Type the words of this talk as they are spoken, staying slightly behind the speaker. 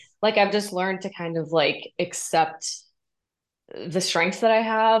like I've just learned to kind of like accept the strengths that I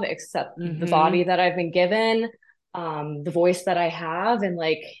have, accept the Mm-hmm. body that I've been given, the voice that I have, and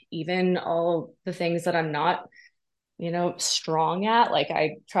like even all the things that I'm not, strong at. Like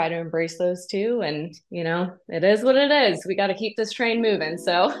I try to embrace those too. And, it is what it is. We got to keep this train moving.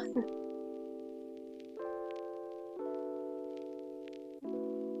 So,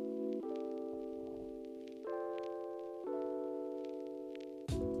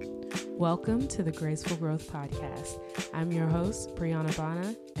 Welcome to the Graceful Growth Podcast. I'm your host, Brianna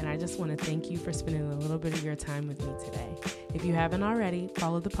Bana, and I just want to thank you for spending a little bit of your time with me today. If you haven't already,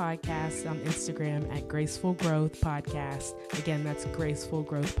 follow the podcast on Instagram at Graceful Growth Podcast. Again, that's Graceful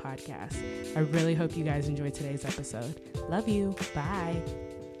Growth Podcast. I really hope you guys enjoyed today's episode. Love you. Bye.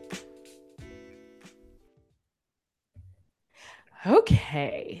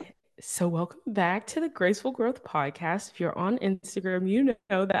 Okay. So, welcome back to the Graceful Growth Podcast. If you're on Instagram, you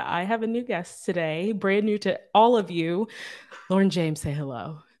know that I have a new guest today, brand new to all of you. Lauren James, say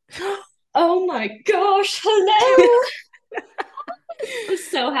hello. oh my gosh, hello. I'm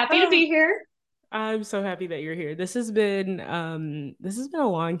so happy to Oh, be here. I'm so happy that you're here. This has been a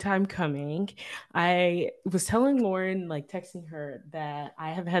long time coming. I was telling Lauren, like texting her, that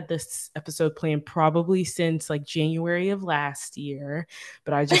I have had this episode planned probably since like January of last year,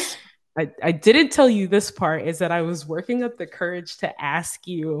 but I didn't tell you this part is that I was working up the courage to ask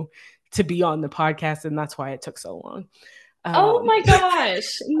you to be on the podcast, and that's why it took so long. Oh Um, my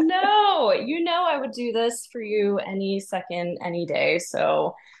gosh. No, I would do this for you any second, any day.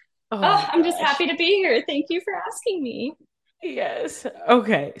 So, oh my I'm just gosh. happy to be here. Thank you for asking me. Yes.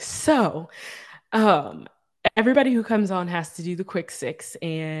 Okay. So, um, everybody who comes on has to do the quick six.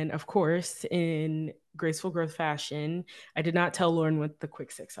 And of course, in graceful growth fashion, I did not tell Lauren what the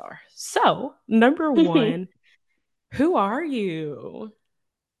quick six are. So, number one, who are you?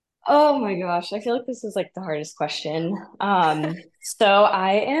 Oh my gosh, I feel like this is like the hardest question. So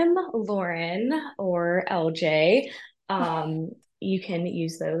I am Lauren or LJ. You can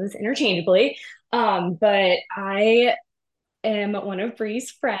use those interchangeably. But I am one of Bree's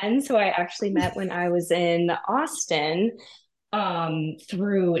friends who I actually met when I was in Austin,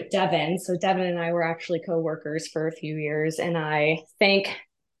 through Devin. So Devin and I were actually co-workers for a few years, and I thank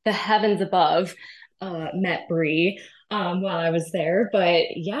the heavens above met Bree while I was there. But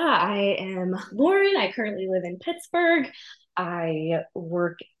yeah, I am Lauren. I currently live in Pittsburgh. I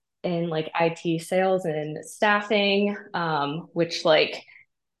work in like IT sales and staffing, which like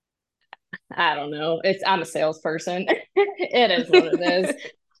I don't know. I'm a salesperson. It is what it is.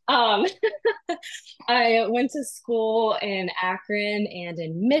 Um, I went to school in Akron and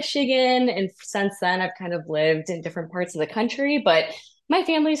in Michigan, and since then I've kind of lived in different parts of the country. But my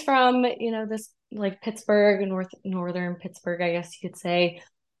family's from, this like Pittsburgh, northern Pittsburgh, I guess you could say.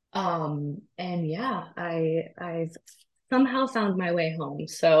 And yeah, I've somehow found my way home.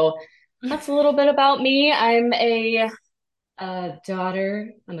 So that's a little bit about me. I'm a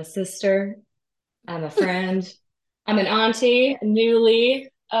daughter, I'm a sister, I'm a friend, I'm an auntie, newly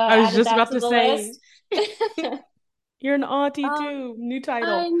I was added just that about to to the say, list. you're an auntie Um, too. New I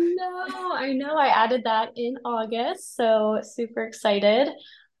title. know, I know. I added that in August, so super excited.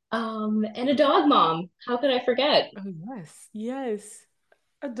 And a dog mom. How could I forget? Oh, yes. Yes.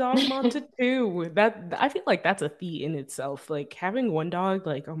 A dog mom to two. That I feel like that's a feat in itself. Like having one dog,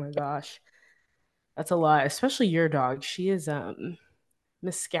 like, oh my gosh, that's a lot. Especially your dog. She is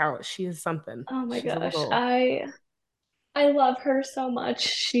Miss Scout. She is something. Oh my She's a gosh, little I love her so much.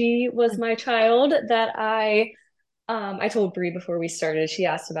 She was my child that I told Bree before we started, she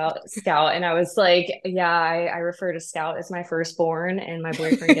asked about Scout, and I was like, yeah, I refer to Scout as my firstborn, and my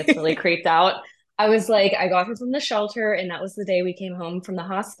boyfriend gets really creeped out. I was like, I got her from the shelter, and that was the day we came home from the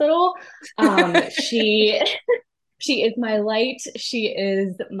hospital. She she is my light. She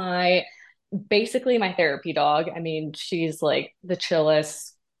is my basically my therapy dog. I mean, she's like the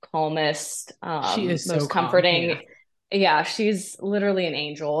chillest, calmest, She is so most calm. Yeah. comforting. Yeah, she's literally an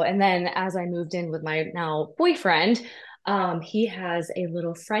angel. And then as I moved in with my now boyfriend, he has a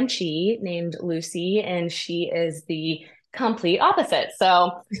little Frenchie named Lucy, and she is the complete opposite.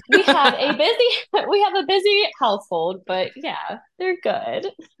 So we have a busy household, but yeah, they're good.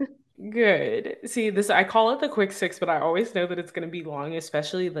 Good. See, this I call it the quick six, but I always know that it's going to be long,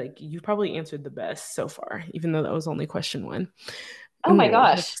 especially like you probably answered the best so far, even though that was only question one. Oh my Ooh,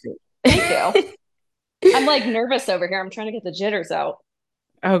 gosh. let's Thank you. see. I'm like nervous over here. I'm trying to get the jitters out.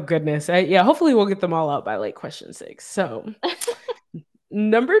 Oh goodness. Yeah, hopefully we'll get them all out by like question six. So,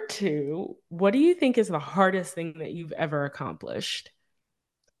 number two, what do you think is the hardest thing that you've ever accomplished?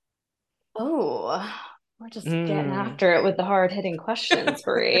 Oh. We're just getting Mm. after it with the hard-hitting questions,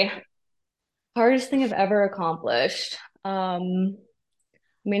 Brie. Hardest thing I've ever accomplished.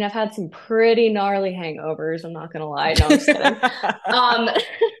 I mean, I've had some pretty gnarly hangovers, I'm not gonna lie. No, I'm just kidding. Um,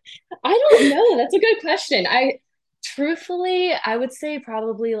 I don't know. That's a good question. I truthfully, I would say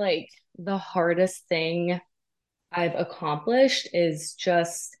probably like the hardest thing I've accomplished is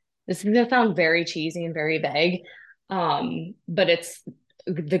just this is gonna sound very cheesy and very vague. But it's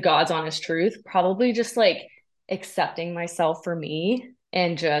the God's honest truth. Probably just like accepting myself for me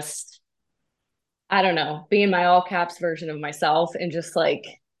and just, I don't know, being my all caps version of myself and just like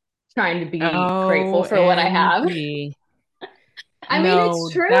trying to be grateful for what I have. OMG. I mean, it's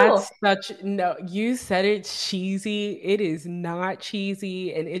No, true. that's such no, you said it's cheesy. It is not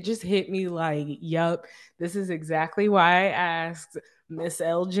cheesy. And it just hit me like, yup, this is exactly why I asked Miss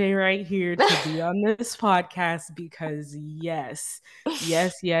LJ right here to be on this podcast because yes.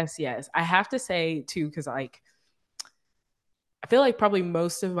 I have to say too, because like I feel like probably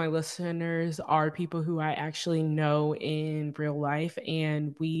most of my listeners are people who I actually know in real life.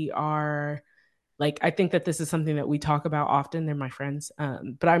 And we are like, I think that this is something that we talk about often. They're my friends.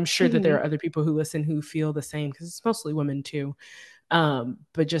 But I'm sure that there are Mhm. other people who listen who feel the same because it's mostly women too.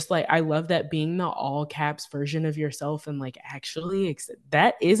 But just like, I love that being the all caps version of yourself and like actually,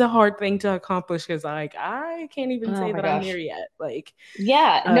 that is a hard thing to accomplish because like, I can't even Oh say my that I'm gosh. there yet. Like,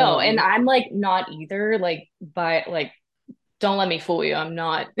 Yeah, no, and um, I'm like not either. Like, by like, don't let me fool you. I'm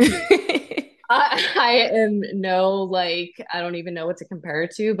not. I am no like I don't even know what to compare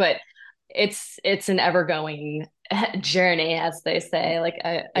it to, but it's an ever going journey, as they say. Like,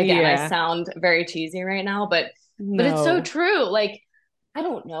 again, I yeah, sound very cheesy right now, but it's so no. true. Like, I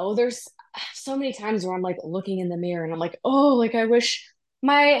don't know. There's so many times where I'm like looking in the mirror and I'm like, oh, like I wish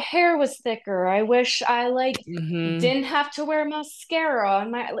my hair was thicker. I wish I like Hmm. didn't have to wear mascara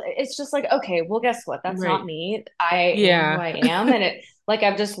and my it's just like, okay, well, guess what? That's not Right. me. I am who Yeah. I am. And it like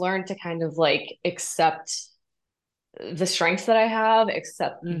I've just learned to kind of like accept the strengths that I have,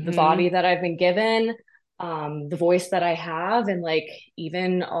 accept the Hmm. body that I've been given, the voice that I have, and like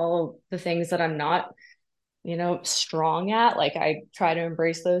even all the things that I'm not, strong at. Like I try to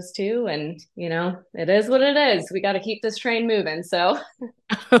embrace those too. And, it is what it is. We got to keep this train moving. So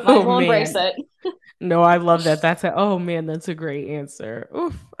might as Oh well embrace man. it. No, I love that. Oh man, that's a great answer.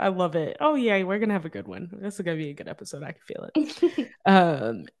 Oof, I love it. Oh yeah, we're gonna have a good one. This is gonna be a good episode. I can feel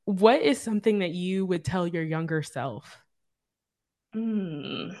it. What is something that you would tell your younger self?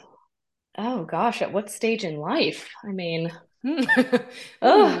 Hmm. Oh gosh, at what stage in life? I mean, Hmm.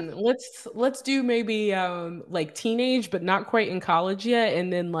 oh, Let's do maybe like teenage, but not quite in college yet,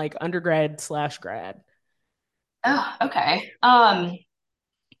 and then like undergrad/grad. oh, okay.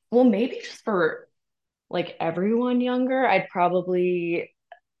 Well, maybe just for like everyone younger, I'd probably,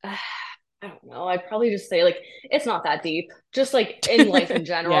 I don't know, I'd probably just say like it's not that deep. Just like in life in Yeah,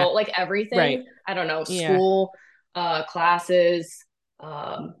 general, like right. everything. I don't know, Yeah, school, classes,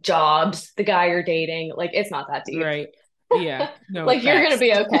 jobs, the guy you're dating, like it's not that deep. right. Yeah. No, Like you're gonna facts.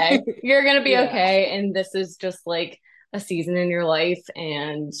 be okay. You're gonna be Yeah. okay, and this is just like a season in your life,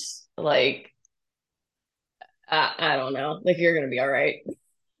 and like I don't know, like you're gonna be all right.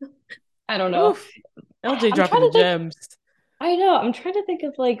 I don't know. Oof. LJ I'm dropping trying the to think. gems. I know. I'm trying to think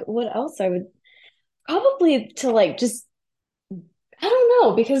of like what else I would probably to like just I don't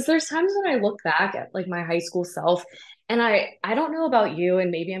know because there's times when I look back at like my high school self and I don't know about you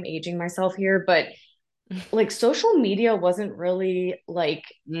and maybe I'm aging myself here, but like social media wasn't really like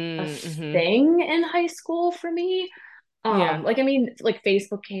a Mm-hmm. thing in high school for me. Yeah. Like I mean, like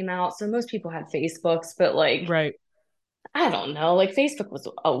Facebook came out, so most people had Facebooks, but like Right. I don't know, like Facebook was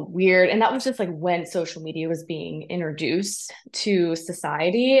a weird, and that was just like when social media was being introduced to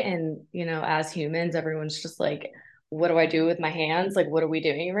society. And, as humans, everyone's just like, what do I do with my hands? Like, what are we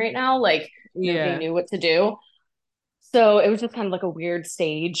doing right now? Like, nobody Yeah. knew what to do. So it was just kind of like a weird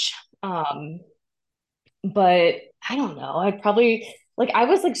stage. But I don't know. I'd probably like I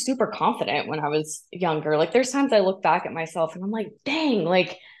was like super confident when I was younger. Like there's times I look back at myself and I'm like, dang,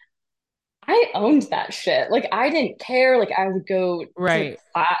 like I owned that shit. Like I didn't care. Like I would go to Right.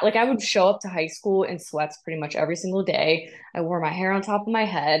 class. Like I would show up to high school in sweats pretty much every single day. I wore my hair on top of my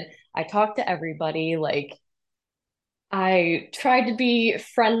head. I talked to everybody. Like I tried to be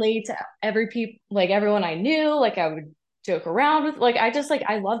friendly to like everyone I knew. Like I would joke around with. Like I just like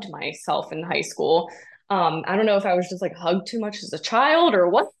I loved myself in high school. I don't know if I was just like hugged too much as a child or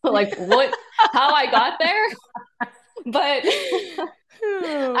what. Like what? How I got there, but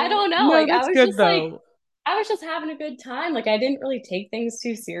I Oh, don't know. no, Like I that's was good just like though. I was just having a good time. Like I didn't really take things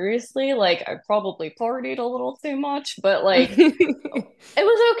too seriously. Like I probably partied a little too much, but like it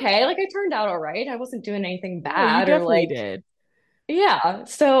was okay. Like I turned out all right. I wasn't doing anything No, you bad or definitely like did. yeah.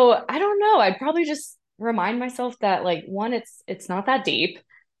 So I don't know. I'd probably just remind myself that like one, it's not that deep.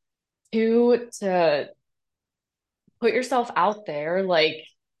 Two, to put yourself out there, like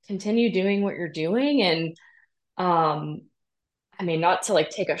continue doing what you're doing and um I mean not to like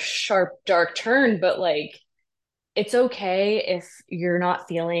take a sharp dark turn, but like it's okay if you're not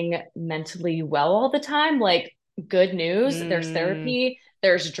feeling mentally well all the time. Like, good news, there's Mm, therapy,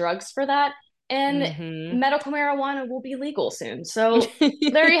 there's drugs for that, and hmm. medical marijuana will be legal soon. So,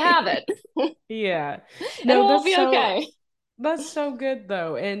 there you have it. Yeah. It'll No, all be okay. that's so good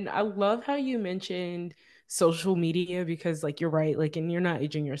though. And I love how you mentioned social media because like you're right, like and you're not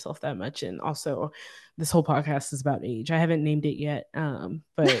aging yourself that much. And also this whole podcast is about age. I haven't named it yet.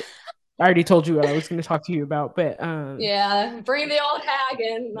 But I already told you what I was gonna talk to you about. But Yeah, bring the old hag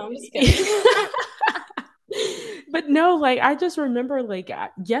in. No, I'm just kidding. but no, like I just remember like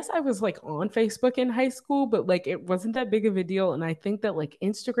yes, I was like on Facebook in high school, but like it wasn't that big of a deal. And I think that like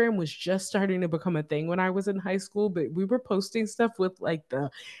Instagram was just starting to become a thing when I was in high school, but we were posting stuff with like the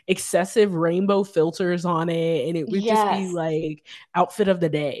excessive rainbow filters on it, and it would just be Yes, like outfit of the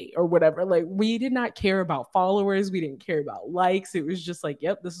day or whatever. Like we did not care about followers, we didn't care about likes. It was just like,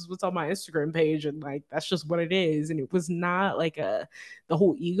 yep, this is what's on my Instagram page, and like that's just what it is. And it was not like a the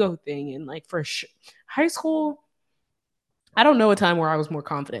whole ego thing. And like for high school, I don't know a time where I was more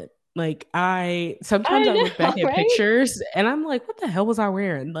confident. Like I sometimes I I look back know, at right? pictures and I'm like, what the hell was I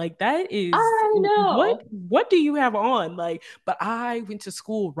wearing? Like that is I know. what do you have on? Like, but I went to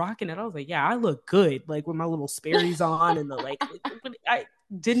school rocking it. I was like, yeah, I look good. Like with my little Sperry's on and the like I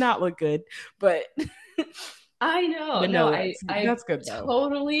did not look good, but I know. but No, no, I that's good though.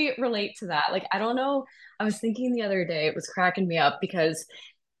 totally relate to that. Like I don't know, I was thinking the other day, it was cracking me up because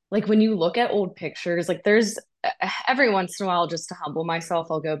like when you look at old pictures, like there's every once in a while just to humble myself,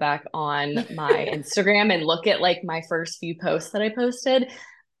 I'll go back on my Instagram and look at like my first few posts that I posted.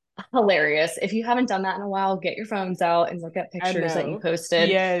 Hilarious. If you haven't done that in a while, get your phones out and look at I pictures that you know.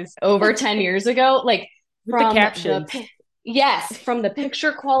 posted Yes. over 10 years ago. Like With the from captions. yes, from the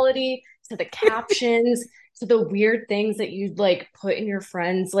picture quality to the captions to the weird things that you'd like put in your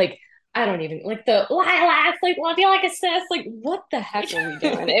friends. Like, I don't even like the lilacs, like, love you like a sis. Like, what the heck are we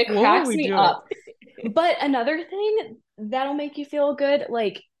doing? It What were cracks we me doing? up. But another thing that'll make you feel good,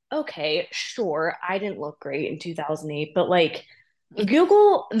 like, okay, sure, I didn't look great in 2008, but like,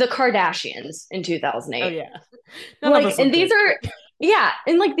 Google the Kardashians in Oh 2008. yeah. None of Like, us and look these good. are, yeah,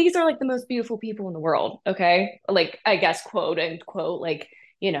 and like these are like the most beautiful people in the world, okay? Like, I guess, quote unquote, like,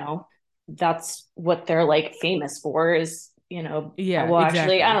 you know, that's what they're like famous for is, Yeah, well,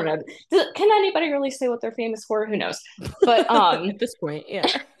 actually, I exactly. don't know. Can anybody really say what they're famous for? Who knows? But At this point,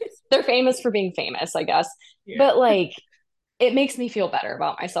 yeah. they're famous for being famous, I guess. Yeah. But like, it makes me feel better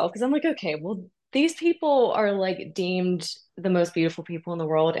about myself because I'm like, okay, well, these people are like deemed the most beautiful people in the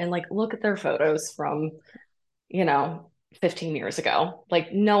world, and like, look at their photos from you know, 15 years ago.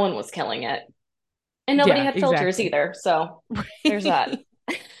 Like no one was killing it. And nobody Yeah, had filters exactly. either. So there's that.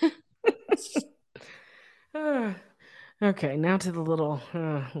 Ah, okay, now to the little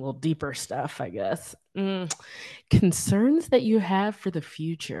deeper stuff, I guess. Concerns that you have for the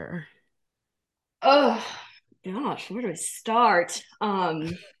future Oh gosh, where do I start?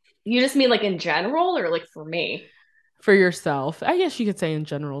 You just mean like in general or like for me? for yourself. I guess you could say in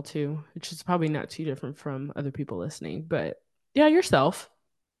general too, which is probably not too different from other people listening, but yeah, yourself.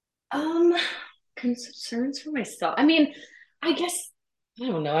 Um, concerns for myself. I mean, I guess I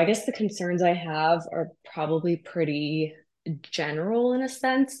don't know. I guess the concerns I have are probably pretty general in a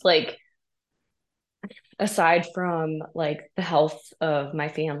sense. Like aside from like the health of my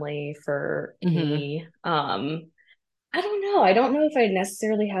family for Hmm. me, I don't know. I don't know if I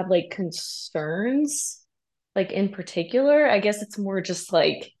necessarily have like concerns like in particular. I guess it's more just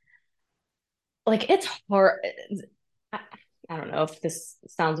like it's hard. I, I don't know if this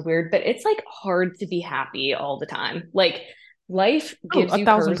sounds weird, but it's like hard to be happy all the time. Like life Oh, gives a you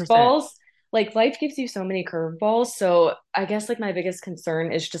thousand percent. curveballs. Like life gives you so many curveballs. So I guess like my biggest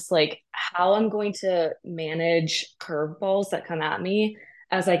concern is just like how I'm going to manage curveballs that come at me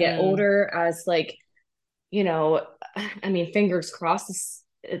as I get Mm, older, as like you know, I mean, fingers crossed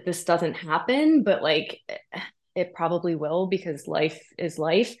this doesn't happen, but like it probably will because life is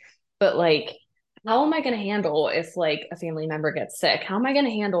life. But like, how am I going to handle if like a family member gets sick? How am I going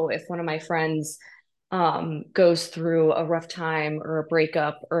to handle if one of my friends goes through a rough time or a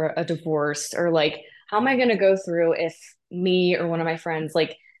breakup or a divorce or like how am I going to go through if me or one of my friends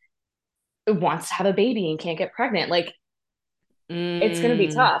like wants to have a baby and can't get pregnant. Like it's going to be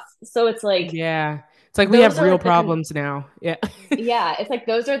Mm, tough. So it's like yeah. It's like we those have are real like problems now. Yeah. yeah, it's like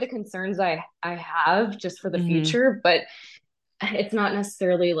those are the concerns I have just for the hmm future, but it's not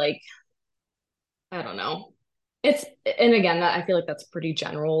necessarily like I don't know. It's and again, that I feel like that's pretty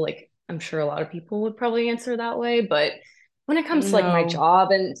general. Like I'm sure a lot of people would probably answer that way, but when it comes to like my No.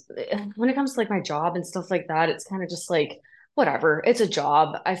 job and when it comes to like my job and stuff like that, it's kind of just like whatever. It's a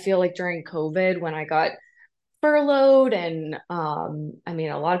job. I feel like during COVID when I got furloughed and I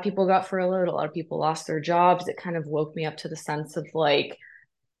mean a lot of people got furloughed, a lot of people lost their jobs. It kind of woke me up to the sense of like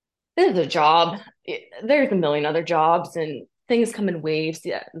this is a job. There's a million other jobs and things come in waves.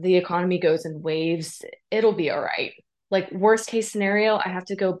 The economy goes in waves. It'll be all right. Like worst case scenario, I have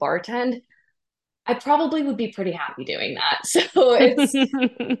to go bartend. I probably would be pretty happy doing that.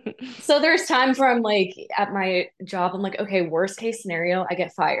 So there's times where I'm like at my job, I'm like, okay, worst case scenario, I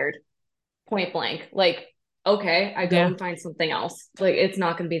get fired, point blank. Like, okay, I go Yeah. and find something else. Like it's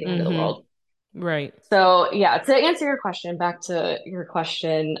not gonna be the end of the hmm world. Right. So, yeah, to answer your question, back to your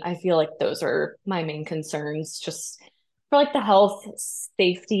question, I feel like those are my main concerns, just for like the health,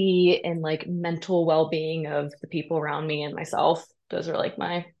 safety, and like mental well-being of the people around me and myself. Those are like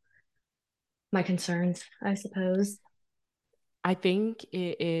my concerns, I suppose. I think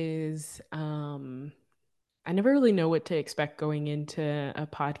it is I never really know what to expect going into a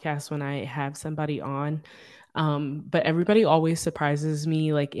podcast when I have somebody on. But everybody always surprises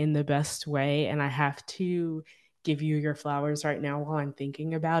me like in the best way. And I have to give you your flowers right now while I'm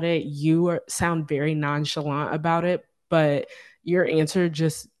thinking about it. Sound very nonchalant about it, but your answer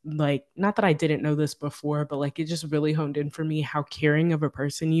just like, not that I didn't know this before, but like it just really honed in for me how caring of a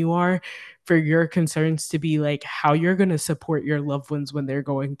person you are for your concerns to be like how you're going to support your loved ones when they're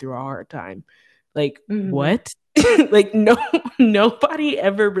going through a hard time. Like, Hmm. what? Like, no, nobody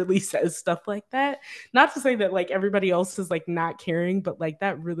ever really says stuff like that. Not to say that like everybody else is like not caring, but like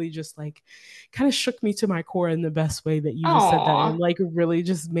that really just like kind of shook me to my core in the best way that you just said that. And Oh. like really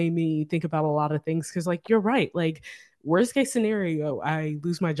just made me think about a lot of things. Cause like you're right. Like, worst case scenario, I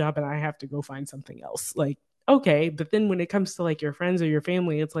lose my job and I have to go find something else. Like, okay. But then when it comes to like your friends or your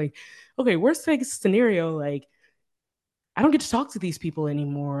family, it's like, okay, worst case scenario, like I don't get to talk to these people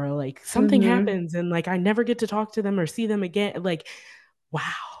anymore. Like something Hmm. happens and like I never get to talk to them or see them again. Like, wow.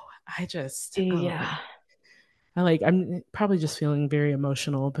 I just Yeah. I'm probably just feeling very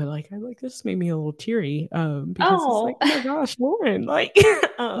emotional, but like I like this made me a little teary because it's like, Oh. oh my gosh, Lauren, like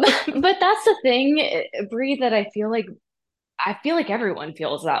But that's the thing, Bree, that I feel like everyone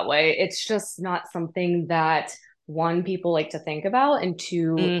feels that way. It's just not something that one, people like to think about, and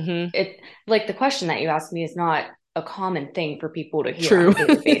two, mhm, it like the question that you asked me is not a common thing for people to hear on true. a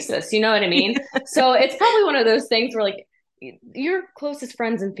daily basis. You know what I mean? So it's probably one of those things where like your closest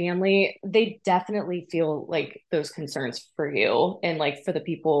friends and family, they definitely feel like those concerns for you and like for the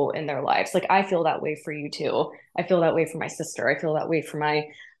people in their lives. Like I feel that way for you too. I feel that way for my sister. I feel that way for my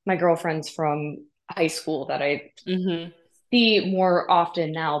girlfriends from high school that I mhm. see more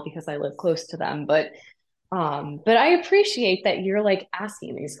often now because I live close to them. But I appreciate that you're like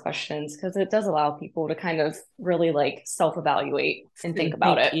asking these questions because it does allow people to kind of really like self-evaluate and think And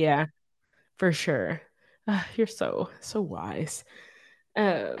about think, it. yeah, for sure. You're so wise.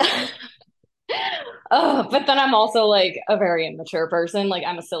 Um But then I'm also like a very immature person. Like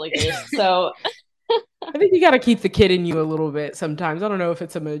I'm a silly goose. So I think you got to keep the kid in you a little bit sometimes. I don't know if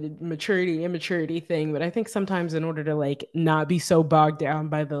it's a maturity, immaturity thing, but I think sometimes in order to like not be so bogged down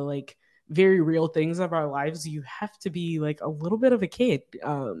by the like very real things of our lives, you have to be like a little bit of a kid.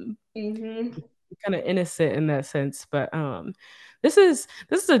 mhm. Kind of innocent in that sense. But this is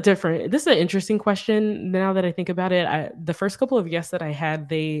an interesting question now that I think about it. The first couple of guests that I had,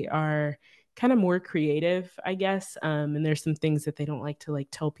 they are kind of more creative, I guess. And there's some things that they don't like to like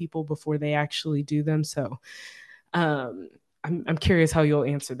tell people before they actually do them. So um I'm curious how you'll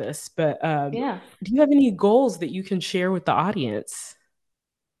answer this. But Yeah. do you have any goals that you can share with the audience?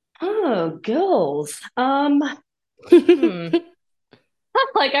 Oh, goals. Hmm.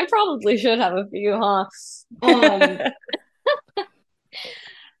 Like I probably should have a few, huh? Um,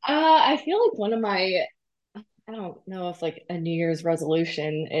 I feel like one of my I don't know if like a New Year's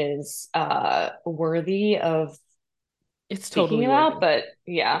resolution is worthy of It's speaking totally about, worthy. but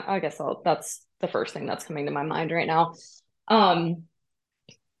yeah, I guess that's the first thing that's coming to my mind right now. Um,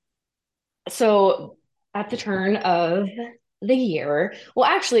 so at the turn of the year, well,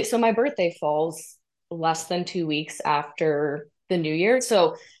 actually, so my birthday falls less than 2 weeks after the New Year.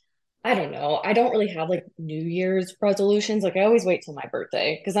 So I don't know. I don't really have like New Year's resolutions. Like I always wait till my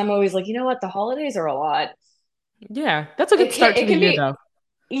birthday because I'm always like, you know what, the holidays are a lot. Yeah, that's a good start to It the can year be though.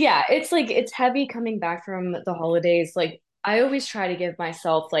 yeah, it's like it's heavy coming back from the holidays. Like I always try to give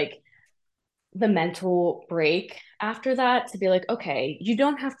myself like the mental break after that to be like, okay, you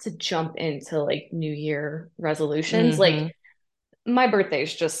don't have to jump into like New Year resolutions. Like Hmm. my birthday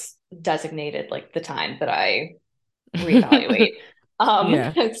is just designated like the time that I reevaluate.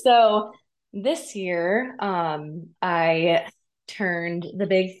 Yeah. So this year, I turned the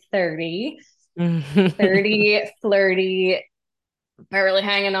big 30, 30, flirty, barely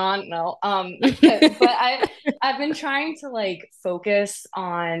hanging on. No. But I've been trying to like focus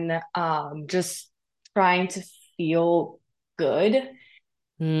on just trying to feel good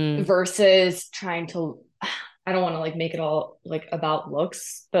Mm, versus trying to I don't want to like make it all like about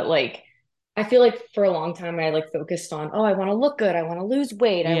looks, but like I feel like for a long time I like focused on, oh, I want to look good, I want to lose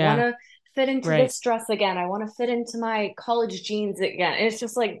weight, I want yeah. to fit into Right. this dress again, I want to fit into my college jeans again. And it's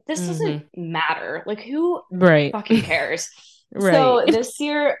just like this doesn't Hmm. matter. Like who Right. fucking cares? Right. So this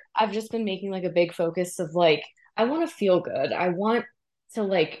year I've just been making like a big focus of like I want to feel good. I want to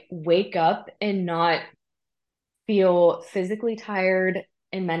like wake up and not feel physically tired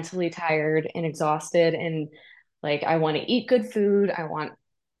and mentally tired and exhausted. And like, I want to eat good food. I want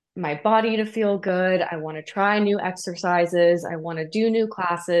my body to feel good. I want to try new exercises. I want to do new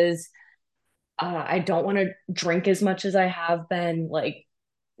classes. I don't want to drink as much as I have been. Like,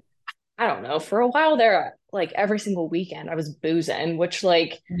 I don't know, for a while there, like every single weekend, I was boozing, which,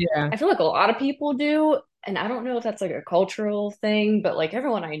 like, Yeah. I feel like a lot of people do. And I don't know if that's like a cultural thing, but like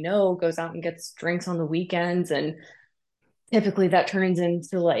everyone I know goes out and gets drinks on the weekends. And typically that turns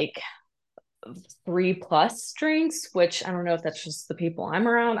into like 3+ drinks, which I don't know if that's just the people I'm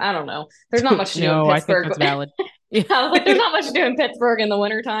around. I don't know. There's not much to do in No, I think Pittsburgh. that's valid. Yeah. I was like, there's not much to do in Pittsburgh in the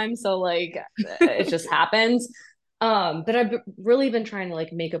wintertime. So like it just happens. But I've really been trying to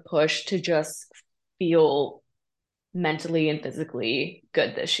like make a push to just feel mentally and physically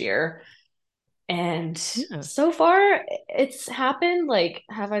good this year. And Yeah. so far it's happened. Like,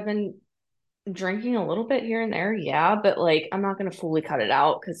 have I been drinking a little bit here and there, yeah, but like I'm not gonna fully cut it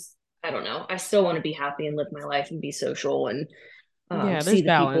out because I don't know. I still want to be happy and live my life and be social and Yeah, see there's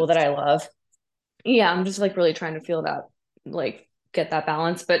the people that balance. I love. Yeah, I'm just like really trying to feel that, like get that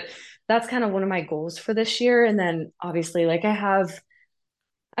balance. But that's kind of one of my goals for this year. And then obviously, like I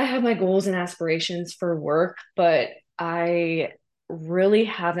have my goals and aspirations for work, but I really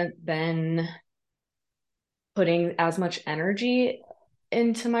haven't been putting as much energy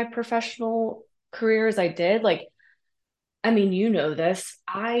into my professional career as I did. Like I mean, you know this.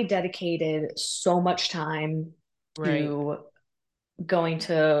 I dedicated so much time Right. to going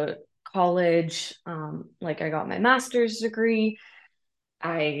to college. Like I got my master's degree.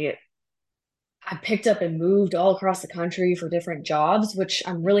 I I picked up and moved all across the country for different jobs, which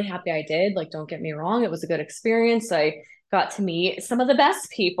I'm really happy I did. Like, don't get me wrong, it was a good experience. I got to meet some of the best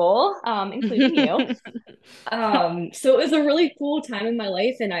people, including you. So it was a really cool time in my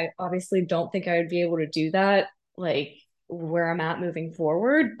life, and I obviously don't think I would be able to do that like where I'm at moving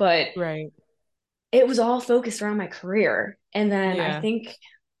forward, but Right. it was all focused around my career. And then I Yeah. think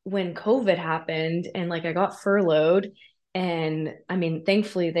when COVID happened and like I got furloughed, and I mean,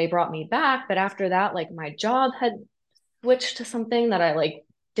 thankfully they brought me back, but after that, like my job had switched to something that I like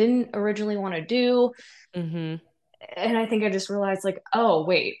didn't originally want to do. Hmm. And I think I just realized like, oh,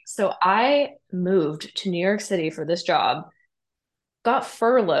 wait. So I moved to New York City for this job, got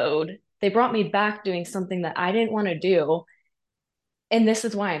furloughed. They brought me back doing something that I didn't want to do. And this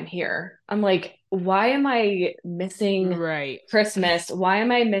is why I'm here. I'm like, why am I missing Right. Christmas? Why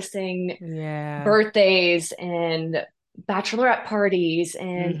am I missing Yeah. birthdays and bachelorette parties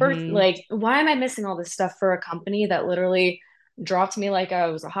and Hmm. like why am I missing all this stuff for a company that literally dropped me like I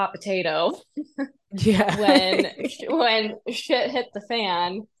was a hot potato Yeah. when shit hit the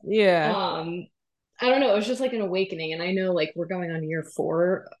fan? Yeah. Um I don't know, it was just like an awakening, and I know like we're going on year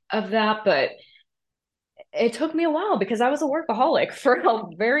 4 of that, but it took me a while because I was a workaholic for a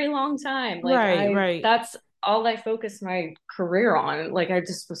very long time. Like Right. I Right. that's all I focused my career on. Like I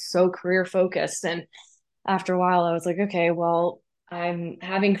just was so career focused, and after a while I was like, okay, well, I'm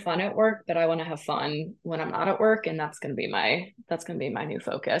having fun at work, but I want to have fun when I'm not at work, and that's going to be my new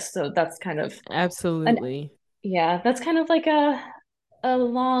focus. So that's kind of an Absolutely. yeah, that's kind of like a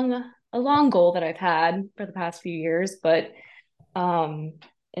long goal that I've had for the past few years, but um,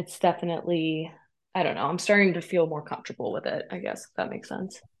 it's definitely, I don't know, I'm starting to feel more comfortable with it, I guess, if that makes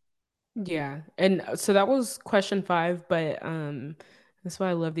sense. Yeah. And so that was question 5, but that's why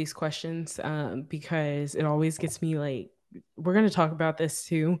I love these questions because it always gets me like we're going to talk about this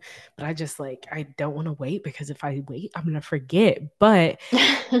too, but I just like I don't want to wait because if I wait, I'm going to forget. But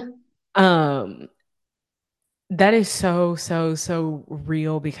um That is so, so, so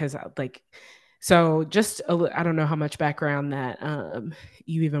real because like, so just I don't know how much background that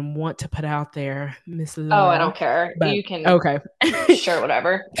you even want to put out there, Miss Oh, I Lauren, don't care. but You can okay. share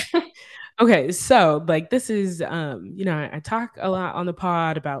whatever. Okay, so like this is I talk a lot on the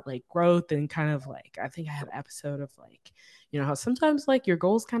pod about like growth and kind of like I think I had an episode of like, how sometimes like your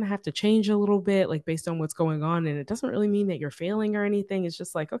goals kind of have to change a little bit like based on what's going on, and it doesn't really mean that you're failing or anything. It's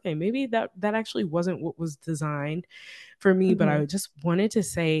just like, okay, maybe that actually wasn't what was designed for me, but Hmm. I just wanted to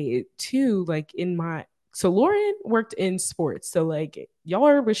say too, like in my so Lauren worked in sports. So like y'all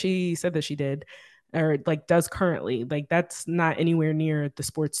are what she said that she did or like does currently. Like that's not anywhere near the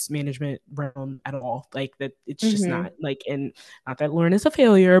sports management realm at all. Like that it's just not Hmm. like and not that Lauren is a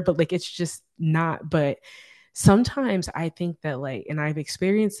failure, but like it's just not. But sometimes I think that like and I've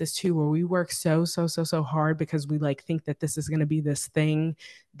experienced this too where we work so hard because we like think that this is going to be this thing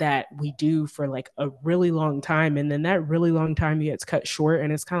that we do for like a really long time, and then that really long time gets cut short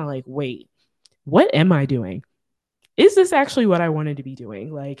and it's kind of like, wait, what am I doing? Is this actually what I wanted to be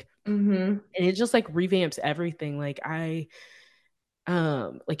doing? Like, Hmm. and it just like revamps everything. Like I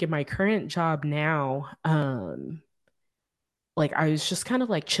like in my current job now, like I was just kind of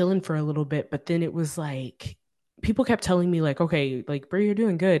like chilling for a little bit, but then it was like people kept telling me like, okay, like bro, you're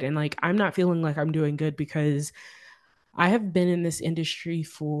doing good. And like I'm not feeling like I'm doing good because I have been in this industry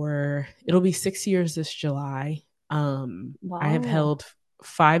for it'll be 6 years this July. I have Wow. held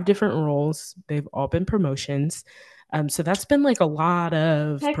five different roles. They've all been promotions. So that's been like a lot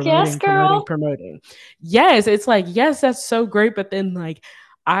of Heck yes, promoting, promoting, girl. promoting. Yes, it's like, yes, that's so great. But then like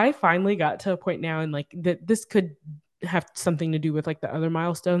I finally got to a point now and like that this could have something to do with like the other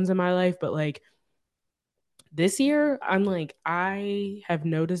milestones in my life, but like this year I'm like I have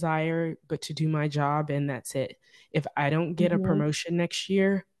no desire but to do my job and that's it. If I don't get a Hmm. promotion next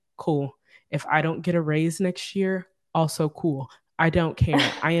year, cool. If I don't get a raise next year, also cool. I don't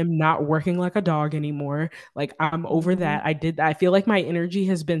care. I am not working like a dog anymore. Like I'm over Hmm. that. I feel like my energy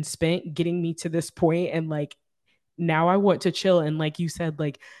has been spent getting me to this point and like now I want to chill. And like you said,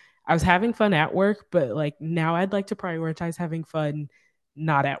 like I was having fun at work, but like now I'd like to prioritize having fun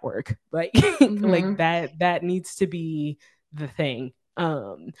not at work. Like like Hmm. that needs to be the thing.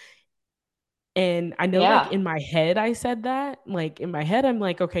 And I know, like, Yeah. in my head, I said that. Like, in my head, I'm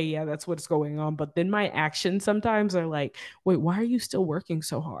like, okay, yeah, that's what's going on. But then my actions sometimes are like, wait, why are you still working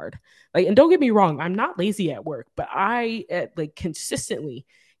so hard? Like, and don't get me wrong, I'm not lazy at work, but like, consistently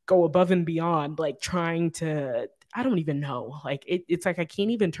go above and beyond, like, trying to, I don't even know. Like, it's like I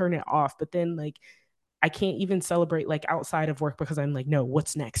can't even turn it off. But then, like, I can't even celebrate like outside of work because I'm like, no,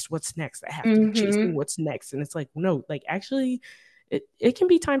 what's next? What's next? I have to be chasing Hmm. what's next. And it's like, no, like actually it can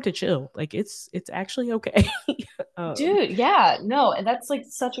be time to chill. Like it's actually okay. um Dude, yeah, no, and that's like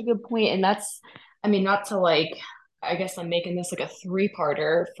such a good point. And that's, I mean, not to like, I guess I'm making this like a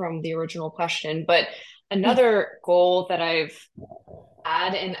three-parter from the original question, but another goal that I've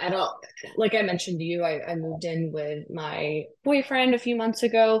had, and I don't, like I mentioned to you, I moved in with my boyfriend a few months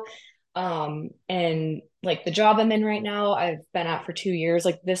ago. And like the job I'm in right now, I've been at for 2 years.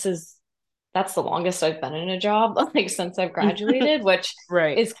 Like that's the longest I've been in a job, like since I've graduated, which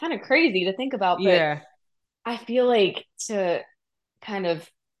right. is kind of crazy to think about, but Yeah. I feel like to kind of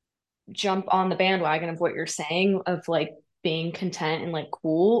jump on the bandwagon of what you're saying of like being content and like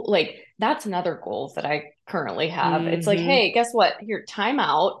cool, like that's another goal that I currently have. It's like, Mhm. hey, guess what? Your time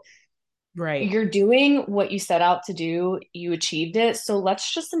out. Right. You're doing what you set out to do. You achieved it. So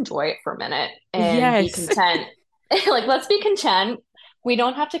let's just enjoy it for a minute and be Yes. content. Like, let's be content. We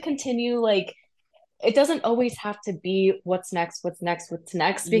don't have to continue like it doesn't always have to be what's next, what's next, what's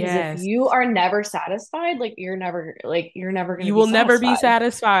next. Because if Yes. you are never satisfied, like you're never gonna You be will never be satisfied.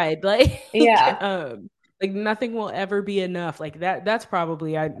 satisfied. Like Yeah. like nothing will ever be enough. Like that's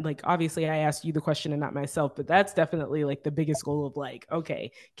probably I like obviously I asked you the question and not myself, but that's definitely like the biggest goal of like,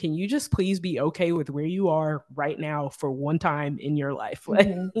 okay, can you just please be okay with where you are right now for one time in your life?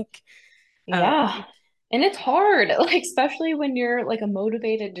 Hmm. Like Yeah. um And it's hard, like especially when you're like a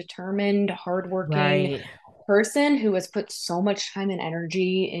motivated, determined, hardworking right. person who has put so much time and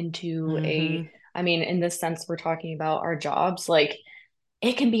energy into a, Mhm. I mean, in this sense, we're talking about our jobs. Like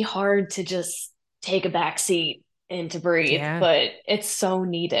it can be hard to just take a back seat and to breathe, Yeah. but it's so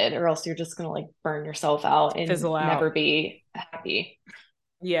needed, or else you're just gonna like burn yourself out and Fizzle never out. be happy.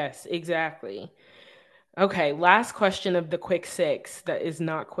 Yes, exactly. Okay, last question of the quick six that is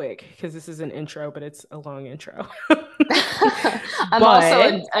not quick because this is an intro, but it's a long intro. I'm also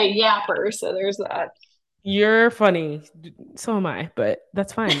But a yapper, so there's that. you're funny. So am I, but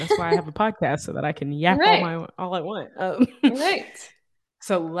that's fine. That's why I have a podcast so that I can All yap right. all I want. All right.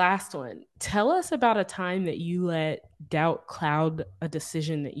 So, last one. Tell us about a time that you let doubt cloud a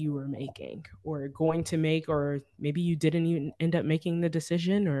decision that you were making or going to make, or maybe you didn't even end up making the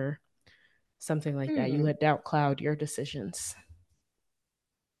decision or something like that. You Hmm. let doubt cloud your decisions.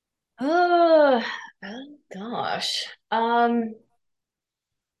 Oh, oh gosh.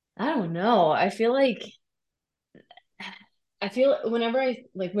 I don't know. I feel whenever I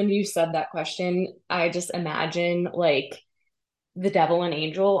like when you said that question, I just imagine like the devil and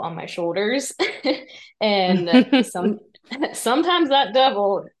angel on my shoulders. And sometimes that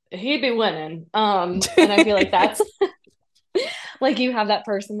devil, he'd be winning. And I feel like that's like you have that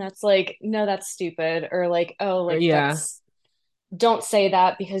person that's like, no, that's stupid, or like, oh, like Yeah. that's don't say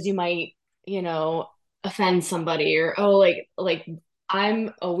that because you might, you know, offend somebody, or oh, like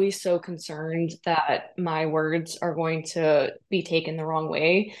I'm always so concerned that my words are going to be taken the wrong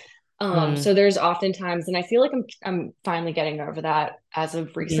way. Mm, So there's oftentimes, and I feel like I'm finally getting over that as of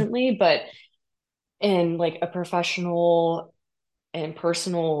mhm. recently, but in like a professional and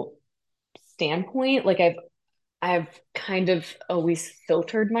personal standpoint, like I've kind of always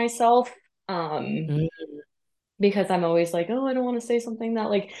filtered myself. Um, Mm, because I'm always like, oh, I don't want to say something that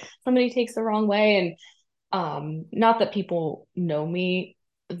like somebody takes the wrong way. And not that people know me,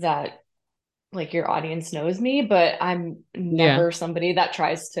 that like your audience knows me, but I'm yeah. never somebody that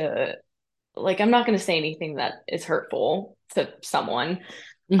tries to like I'm not going to say anything that is hurtful to someone.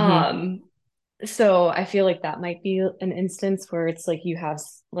 Hmm. Um so I feel like that might be an instance where it's like you have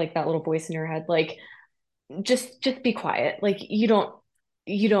like that little voice in your head like just be quiet. Like you don't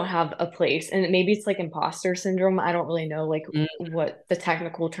have a place. And maybe it's like imposter syndrome. I don't really know like what the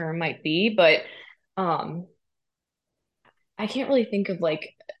technical term might be, but um I can't really think of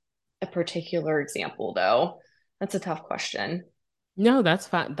like a particular example though. That's a tough question. No, that's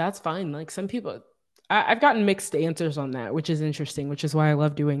fine. That's fine. Like some people, I've gotten mixed answers on that, which is interesting, which is why I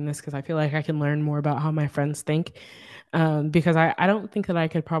love doing this because I feel like I can learn more about how my friends think. Because I don't think that I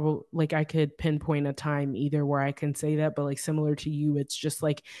could probably like I could pinpoint a time either where I can say that, but like similar to you, it's just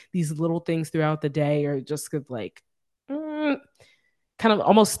like these little things throughout the day are just good, like mm, kind of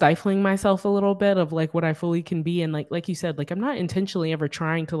almost stifling myself a little bit of like what I fully can be. And like you said, like I'm not intentionally ever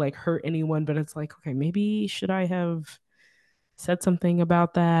trying to like hurt anyone, but it's like, okay, maybe should I have said something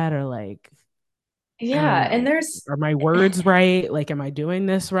about that or like I don't Yeah, and know. there's Are my words right? Like, am I doing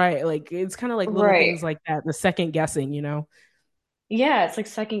this right? Like, it's kind of like little right. things like that, the second guessing, you know? Yeah, it's like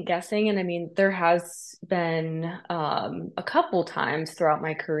second guessing. And I mean, there has been a couple times throughout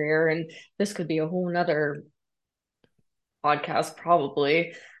my career, and this could be a whole nother podcast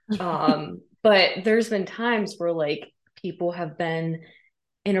probably. But there's been times where like people have been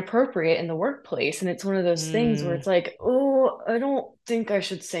inappropriate in the workplace. And it's one of those things where Mm. it's like, oh, I don't think I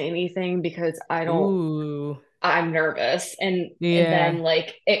should say anything because Ooh. I'm nervous. And then Yeah.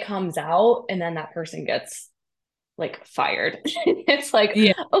 like it comes out and then that person gets like fired. It's like,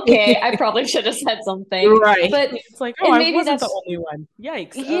 Yeah. okay, I probably should have said something. Right. But It's like, oh, and I maybe wasn't the that's only one.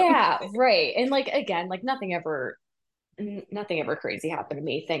 Yikes. yeah, right. And like again, like nothing ever crazy happened to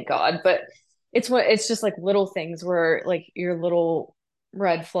me, thank God. But it's just like little things where like your little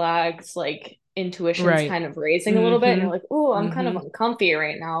red flags, like intuition's Right. kind of raising a little bit, and Mm-hmm. you're like, oh, I'm kind of Mm-hmm. uncomfy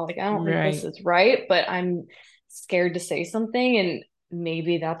right now. Like I don't think this Right. is right, but I'm scared to say something. And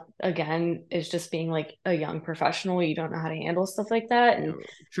maybe that again is just being like a young professional. You don't know how to handle stuff like that. And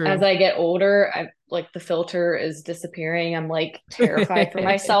as True. I get older, I like the filter is disappearing. I'm like terrified for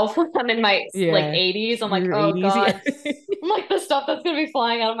myself when I'm in my like Yeah. 80s. I'm like, Your oh 80s. Yeah. God, I'm like the stuff that's gonna be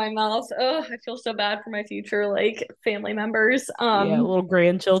flying out of my mouth. Oh, I feel so bad for my future like family members. Yeah. Little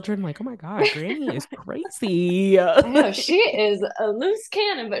grandchildren, like, oh my God, Granny is crazy. I know she is a loose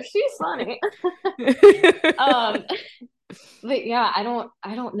cannon, but she's funny. Um, but yeah, I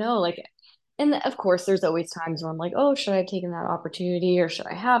don't know. Like, and of course, there's always times where I'm like, oh, should I have taken that opportunity or should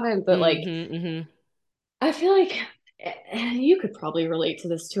I haven't? But like, Mm-hmm, mm-hmm. I feel like you could probably relate to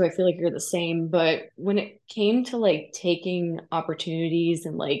this too. I feel like you're the same, but when it came to like taking opportunities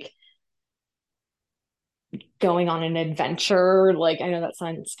and like going on an adventure. Like I know that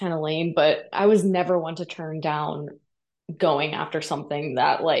sounds kind of lame, but I was never one to turn down going after something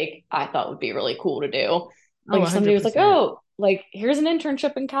that like I thought would be really cool to do. Oh, Like if somebody was like, 100%. "Oh, like here's an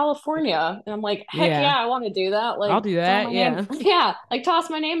internship in California," and I'm like, "Heck Yeah. yeah, I want to do that!" I'll Like do throw that. my name, Yeah. yeah, like toss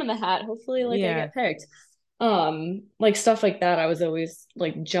my name in the hat. Hopefully, like I Yeah. get picked. Like stuff like that. I was always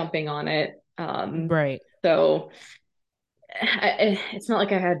like jumping on it. Right. So it's not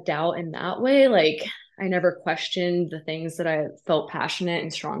like I had doubt in that way. Like I never questioned the things that I felt passionate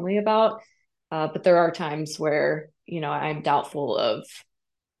and strongly about. But there are times where, you know, I'm doubtful of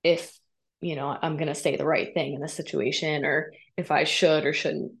if, you know, I'm going to say the right thing in a situation or if I should or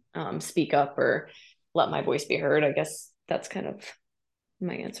shouldn't speak up or let my voice be heard. I guess that's kind of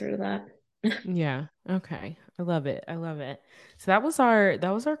my answer to that. Yeah. Okay. I love it. I love it. So that was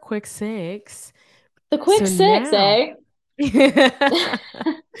our quick six. The quick So six, now eh?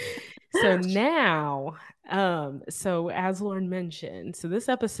 So now, so as Lauren mentioned, so this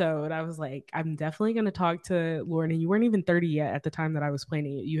episode, I was like, I'm definitely going to talk to Lauren, and you weren't even 30 yet at the time that I was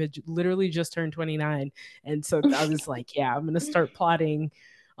planning it. You had literally just turned 29. And so I was like, yeah, I'm going to start plotting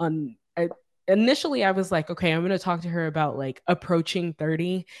on. Initially, I was like, okay, I'm going to talk to her about like approaching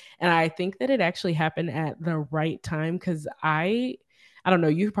 30. And I think that it actually happened at the right time because I don't know,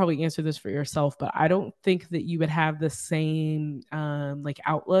 you could probably answer this for yourself, but I don't think that you would have the same like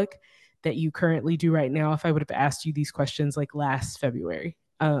outlook that you currently do right now if I would have asked you these questions like last February.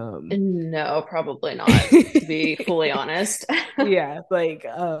 No, probably not, to be fully honest. Yeah, like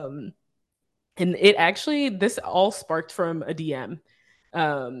and it actually this all sparked from a DM.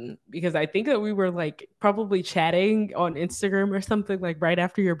 Because I think that we were like probably chatting on Instagram or something like right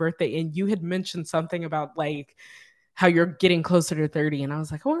after your birthday, and you had mentioned something about like how you're getting closer to 30. And I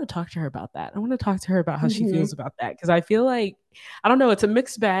was like, I want to talk to her about that. I want to talk to her about how she feels Hmm. about that. Cause I feel like, I don't know, it's a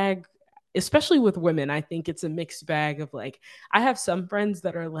mixed bag, especially with women. I think it's a mixed bag of like, I have some friends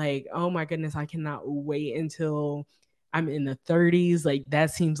that are like, oh my goodness, I cannot wait until I'm in the 30s. Like,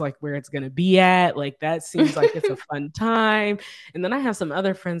 that seems like where it's going to be at. Like, that seems like it's a fun time. And then I have some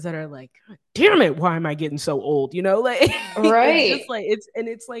other friends that are like, God damn it, why am I getting so old? You know, like, it's just Right. like,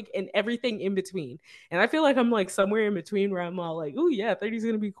 it's like, and everything in between. And I feel like I'm like somewhere in between where I'm all like, oh yeah, 30 is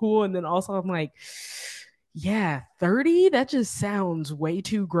gonna be cool. And then also I'm like, yeah, 30? That just sounds way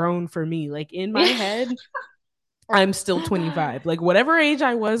too grown for me. Like in my Yeah. head, I'm still 25. Like whatever age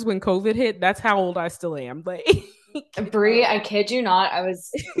I was when COVID hit, that's how old I still am. Like Brie, I um kid you not, I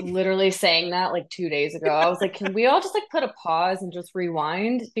was literally saying that like 2 days ago. I was like, can we all just like put a pause and just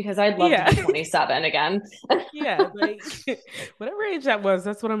rewind? Because I'd love to yeah. be 27 again. Yeah, like whatever age that was,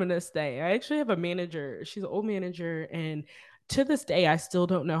 that's what I'm gonna stay. I actually have a manager. She's an old manager, and to this day, I still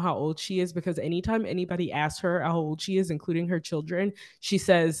don't know how old she is because anytime anybody asks her how old she is, including her children, she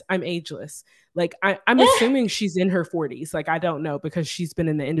says, "I'm ageless." Like I'm assuming she's in her 40s. Like I don't know because she's been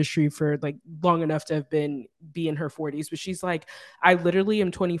in the industry for like long enough to have be in her 40s. But she's like, I literally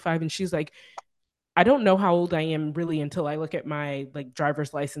am 25, and she's like, I don't know how old I am really until I look at my like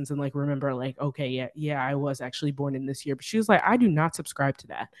driver's license and like remember like okay yeah I was actually born in this year. But she was like, I do not subscribe to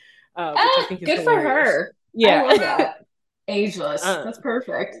that, which I think is Good for hilarious. her. I Yeah. love that. Ageless. uh, That's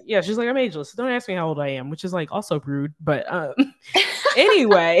perfect. yeah, she's like, I'm ageless. Don't ask me how old I am, which is like also rude. But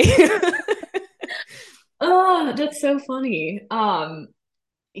anyway, Oh, that's so funny.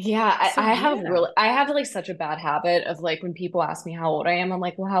 Yeah, so yeah, I have like such a bad habit of like when people ask me how old I am, I'm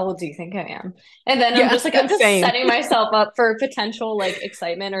like, well, how old do you think I am? And then yeah, I'm just same setting myself up for potential like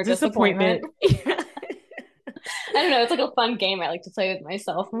excitement or disappointment. disappointment. I don't know. It's like a fun game I like to play with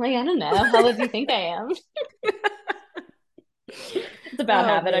myself. I'm like, I don't know. How old do you think I am? It's a bad Oh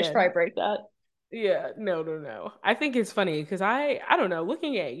habit. I should man. probably break that. Yeah, no, no, no. I think it's funny because I don't know,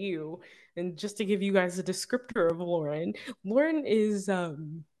 looking at you and just to give you guys a descriptor of Lauren, Lauren is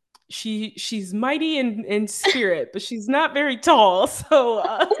she's mighty in spirit, but she's not very tall. So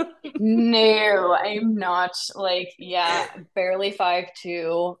No, I'm not like, yeah, barely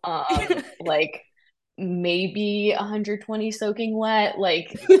 5'2", like maybe 120 soaking wet. Like,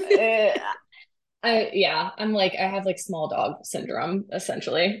 I'm like, I have like small dog syndrome,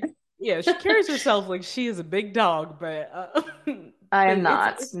 essentially. yeah, she carries herself like she is a big dog, but I but am it's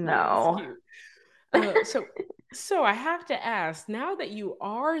not. it's cute. It's No. cute. So I have to ask, now that you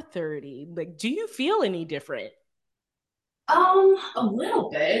are 30, like do you feel any different? A little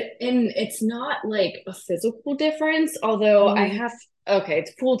bit. And it's not like a physical difference, although Mhm. okay,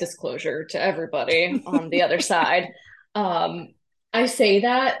 it's full disclosure to everybody on the other side. Um, I say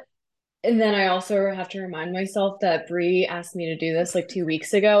that, and then I also have to remind myself that Bree asked me to do this like 2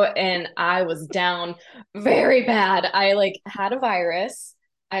 weeks ago, and I was down very bad. I like had a virus.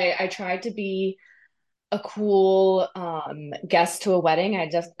 I tried to be a cool guest to a wedding. I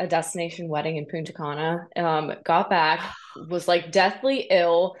had just a destination wedding in Punta Cana. Got back, was like deathly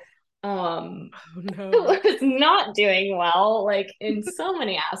ill. Um, Oh no. was not doing well, like in so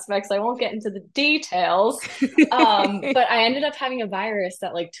many aspects. I won't get into the details. But I ended up having a virus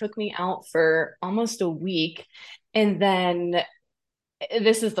that like took me out for almost a week. And then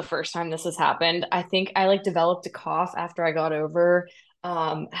this is the first time this has happened. I think I like developed a cough after I got over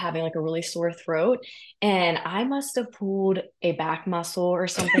having like a really sore throat, and I must have pulled a back muscle or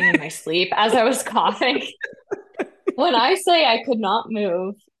something in my sleep as I was coughing. When I say I could not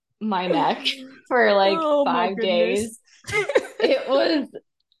move my neck for like Oh my five goodness. days, It was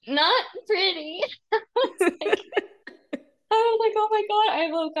not pretty. It's like I was like, oh my God.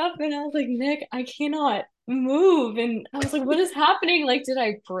 I woke up and I was like, Nick, I cannot move. And I was like, what is happening? Like, did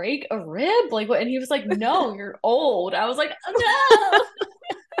I break a rib? Like, what? And he was like, no, you're old. I was like, oh, no.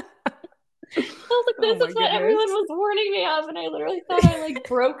 I was like, Oh this my is what everyone goodness. was warning me of. And I literally thought I like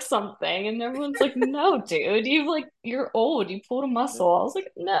broke something. And everyone's like, no, dude, you're old. You pulled a muscle. I was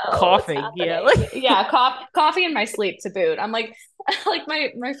like, no, what's Coughing, yeah. happening? Yeah, coffee in my sleep to boot. I'm like, like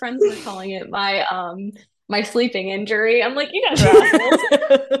my friends were calling it my sleeping injury. I'm like, you guys are assholes.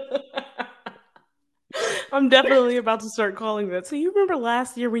 I'm definitely about to start calling that. So you remember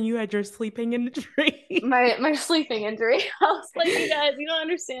last year when you had your sleeping injury? My sleeping injury. I was like, you guys, you don't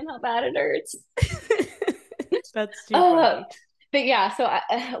understand how bad it hurts. That's too Uh, funny. but yeah, so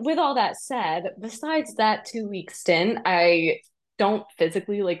with all that said, besides that 2 week stint, I don't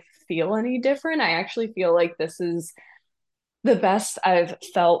physically like feel any different. I actually feel like this is the best I've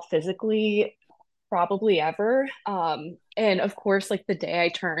felt physically probably ever. And of course, like the day I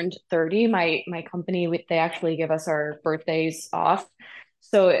turned 30, my company they actually give us our birthdays off.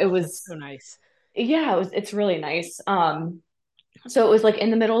 So it That's was so nice. yeah, it's really nice. So it was like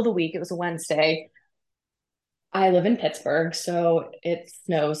in the middle of the week, it was a Wednesday. I live in Pittsburgh, so it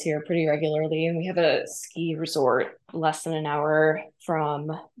snows here pretty regularly, and we have a ski resort less than an hour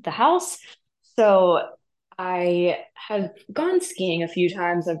from the house. So I have gone skiing a few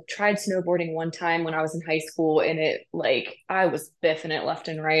times. I've tried snowboarding one time when I was in high school, and it like I was biffing it left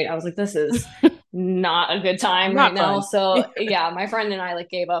and right. I was like, this is not a good time right Not now. fun. So yeah, my friend and I like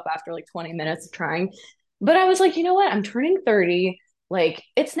gave up after like 20 minutes of trying. But I was like, you know what? I'm turning 30. Like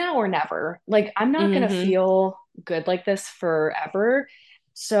it's now or never. Like I'm not gonna Hmm. feel good like this forever.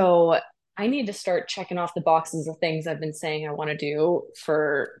 So I need to start checking off the boxes of things I've been saying I want to do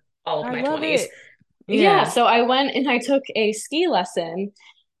for all of I my love 20s. it. Yeah, Yeah. so I went and I took a ski lesson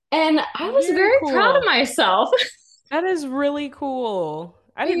and I was Very very proud of cool. myself. That is really cool.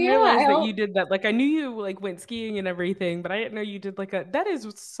 I didn't Yeah, realize that you did that. Like I knew you like went skiing and everything, but I didn't know you did like a that is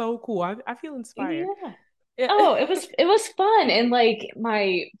so cool. I feel inspired. yeah. Yeah. Oh, it was fun and like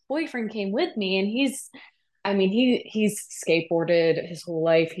my boyfriend came with me and I mean, he's skateboarded his whole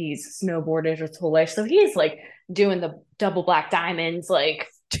life. He's snowboarded his whole life. So he's like doing the double black diamonds, like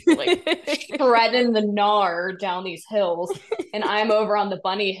shredding the gnar down these hills. And I'm over on the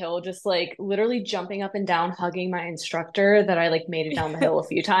bunny hill, just like literally jumping up and down, hugging my instructor that I like made it down the hill a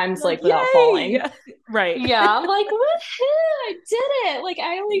few times, You're like, like without yay! falling. Right. Yeah, I'm like, woohoo, I did it. Like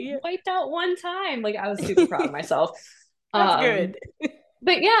I only Yeah, wiped out one time. Like I was super proud of myself. that's Um, good.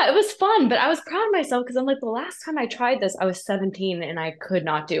 but yeah, it was fun. But I was proud of myself because I'm like, the last time I tried this, I was 17 and I could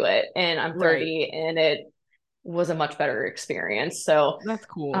not do it. And I'm Right. 30 and it was a much better experience. So, That's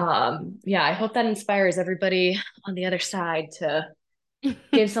cool. yeah, I hope that inspires everybody on the other side to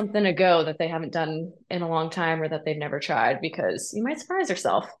give something a go that they haven't done in a long time or that they've never tried because you might surprise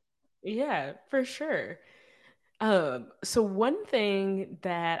yourself. Yeah, for sure. So one thing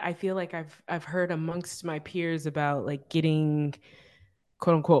that I feel like I've heard amongst my peers about like getting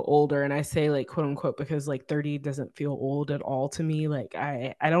quote unquote older, and I say like quote unquote because like 30 doesn't feel old at all to me. Like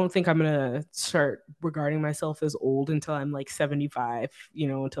I don't think I'm gonna start regarding myself as old until I'm like 75,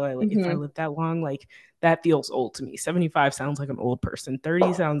 until I if I Hmm. live that long, like that feels old to me. 75 sounds like an old person.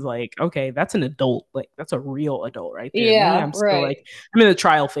 30 sounds like okay, that's an adult. Like that's a real adult right there. Me, Yeah, I'm still right. like I'm in the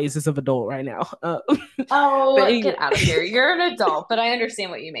trial phases of adult right now. But Oh, anyway, get out of here. You're an adult, but I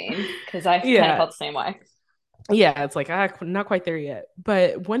understand what you mean because I've kind of yeah, felt the same way. yeah, it's like not quite there yet.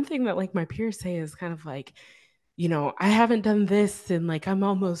 But one thing that like my peers say is kind of like, I haven't done this and like I'm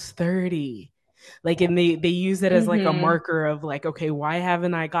almost 30. Like and they use it as like a Hmm. marker of like, okay, why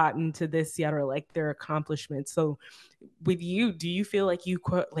haven't I gotten to this yet or like their accomplishments. So with you, do you feel like you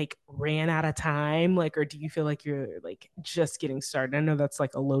like ran out of time? Like or do you feel like you're like just getting started? I know that's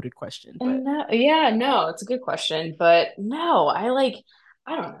like a loaded question, but No, yeah, no, it's a good question, but no,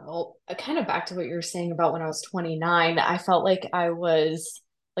 I don't know, kind of back to what you were saying about when I was 29, I felt like I was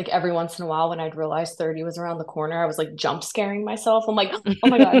like every once in a while when I'd realize 30 was around the corner, I was like jump scaring myself. I'm like, oh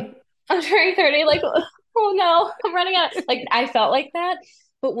my God, I'm turning 30, like, oh no, I'm running out. Like I felt like that.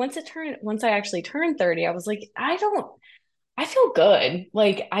 But once I actually turned 30, I was like, I feel good.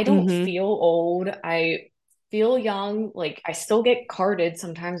 Like I don't mm-hmm. feel old. I feel young. Like I still get carded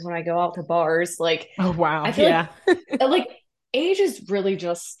sometimes when I go out to bars. Like Oh I wow, feel yeah. like age is really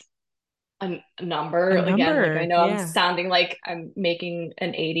just a A number. Again, like I number, know I'm yeah. sounding like I'm making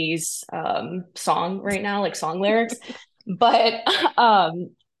an 80s song right now, like song lyrics. But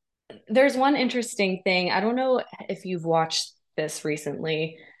there's one interesting thing. I don't know if you've watched this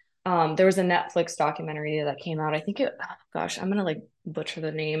recently. There was a Netflix documentary that came out. I think it, oh, gosh, I'm gonna like butcher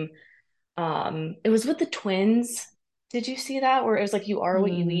the name. It was with the twins. Did you see that? Where it was like you are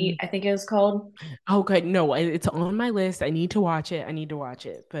what you eat, Mm. I think it was called. Okay, no, it's on my list. I need to watch it. I need to watch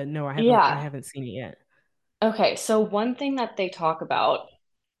it. But no, I Yeah. haven't seen it yet. Okay. So one thing that they talk about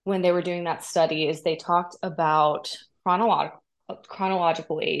when they were doing that study is they talked about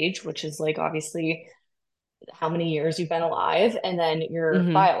chronological age, which is like obviously how many years you've been alive, and then your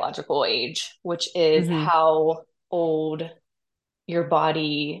Mm-hmm. biological age, which is Mm-hmm. how old your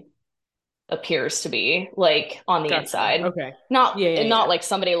body appears to be, like on the Gotcha. inside. Okay. Not Yeah, yeah, not yeah. like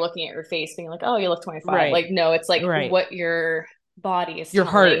somebody looking at your face being like, "Oh, you look 25." Right. Like no, it's like Right. what your body is Your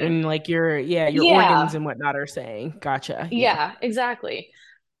heart telling. and like your organs Yeah. and whatnot are saying. Gotcha. Yeah. Yeah, exactly.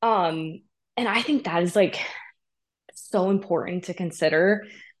 Um and I think that is like so important to consider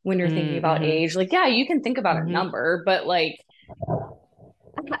when you're thinking about Mm-hmm. age. Like, yeah, you can think about a Mm-hmm. number, but like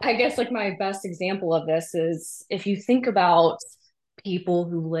I guess like my best example of this is if you think about people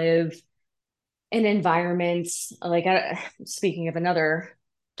who live in environments like speaking of another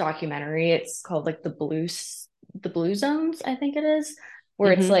documentary, it's called like the blue zones, I think it is,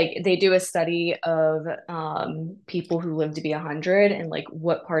 where it's Mm-hmm. like they do a study of people who live to be 100 and like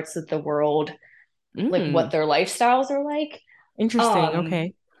what parts of the world, like what Mm. their lifestyles are like. Interesting. um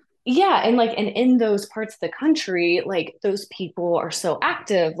Okay. yeah, and like and in those parts of the country, like those people are so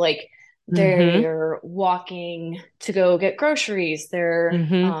active, like Mm-hmm. they're walking to go get groceries, they're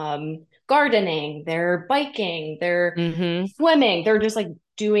Mm-hmm. gardening, they're biking, they're Mm-hmm. swimming, they're just like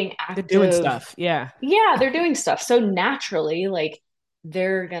doing They're doing active. stuff. Yeah. Yeah, they're doing stuff. So naturally, like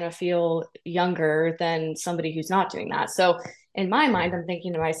they're gonna feel younger than somebody who's not doing that. So in my mind, I'm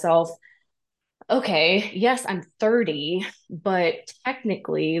thinking to myself, okay, yes, I'm 30, but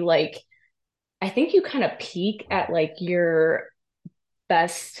technically, like I think you kind of peak at like your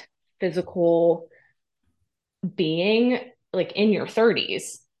best physical being like in your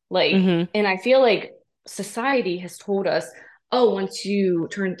 30s. Like, Mm-hmm. and I feel like society has told us, oh, once you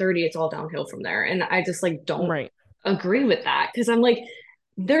turn 30, it's all downhill from there. And I just like don't Right. agree with that because I'm like,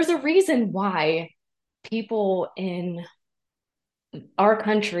 there's a reason why people in our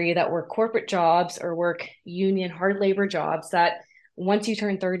country that work corporate jobs or work union hard labor jobs that once you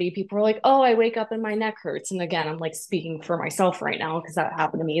turn 30, people are like, oh, I wake up and my neck hurts. And again, I'm like speaking for myself right now because that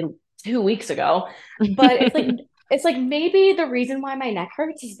happened to me 2 weeks ago. But it's like maybe the reason why my neck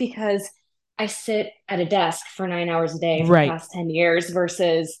hurts is because I sit at a desk for 9 hours a day for the Right. past 10 years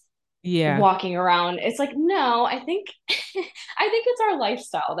versus Yeah. walking around. It's like, no, I think I think it's our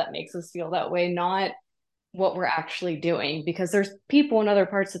lifestyle that makes us feel that way, not what we're actually doing, because there's people in other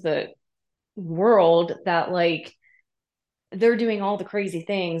parts of the world that like they're doing all the crazy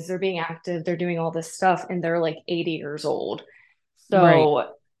things, they're being active, they're doing all this stuff and they're like 80 years old. Right.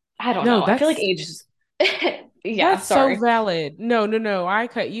 So I don't No, know, I feel like age is yeah, that's so sorry. valid. No, no, no. I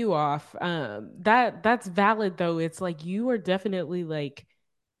cut you off. That's valid though. It's like you are definitely like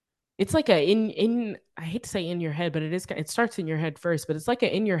it's like a in I hate to say in your head, but it starts in your head first, but it's like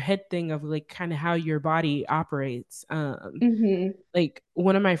a in your head thing of like kind of how your body operates. Hmm. Like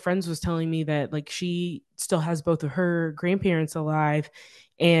one of my friends was telling me that like she still has both of her grandparents alive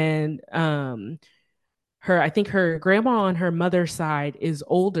and her I think her grandma on her mother's side is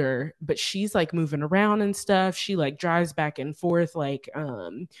older, but she's like moving around and stuff. She like drives back and forth like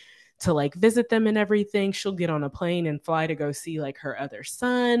to like visit them and everything. She'll get on a plane and fly to go see like her other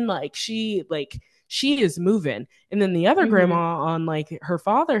son. She is moving. And then the other Hmm. grandma on like her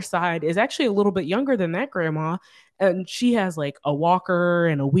father's side is actually a little bit younger than that grandma. And she has like a walker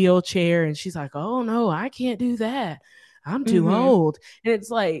and a wheelchair. And she's like, oh no, I can't do that. I'm too Hmm. old. And it's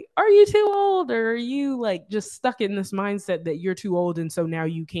like, are you too old or are you like just stuck in this mindset that you're too old and so now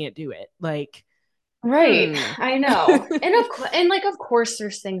you can't do it? Like, Right, hmm. I know. And and like of course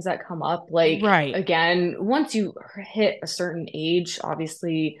there's things that come up like Right. again, once you hit a certain age,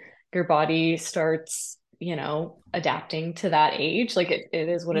 obviously your body starts, adapting to that age. Like it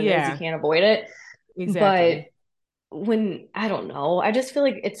is what it is. You Yeah, can't avoid it. But exactly. when I don't know, I just feel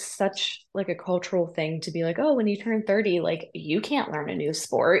like it's such like a cultural thing to be like, oh, when you turn 30, like you can't learn a new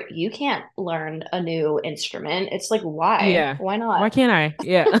sport, you can't learn a new instrument. It's like, why? Yeah. Why not? Why can't I?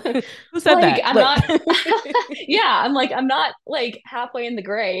 Yeah. Who said Like that? I'm Like, not yeah, I'm like I'm not like halfway in the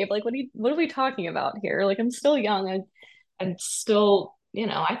grave. Like what are we talking about here? Like I'm still young. I'm still,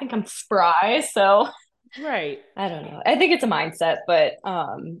 I think I'm spry, so right. I don't know. I think it's a mindset,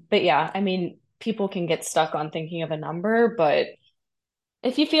 but yeah, I mean, people can get stuck on thinking of a number, but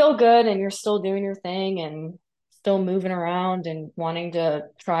if you feel good and you're still doing your thing and still moving around and wanting to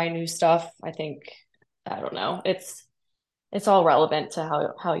try new stuff, I think I don't know. it's all relevant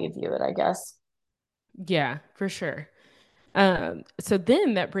to how you view it, I guess. Yeah, for sure. So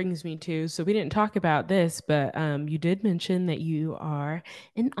then that brings me to, so we didn't talk about this, but you did mention that you are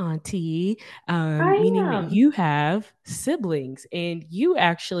an auntie, I meaning that am. you have siblings, and you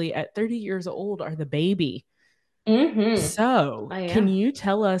actually at 30 years old are the baby. So, I can am. you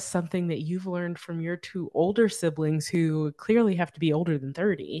tell us something that you've learned from your two older siblings who clearly have to be older than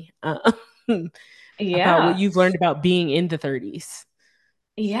 30, about what Yeah. you've learned about being in the 30s?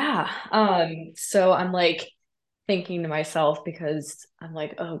 Yeah. So I'm like thinking to myself because I'm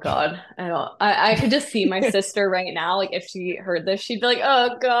like, oh God, I could just see my sister right now. Like if she heard this, she'd be like,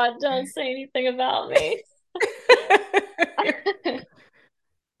 oh God, don't say anything about me.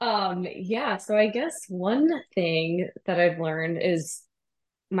 Yeah, so I guess one thing that I've learned is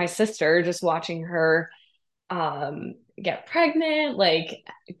my sister, just watching her get pregnant, like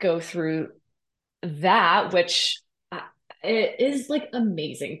go through that, which uh, it is like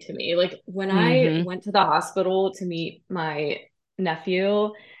amazing to me. Like when I Mm-hmm. went to the hospital to meet my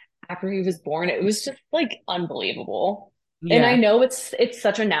nephew after he was born, it was just like unbelievable. And I Yeah. know it's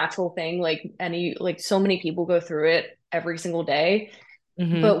such a natural thing, like any like so many people go through it every single day.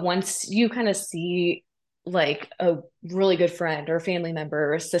 Mm-hmm. But once you kind of see like a really good friend or a family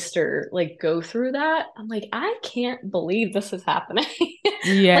member or a sister like go through that, I'm like, I can't believe this is happening. Like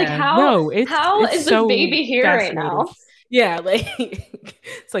Yeah. how No, how it's is this so baby here right fascinating. now? Yeah, like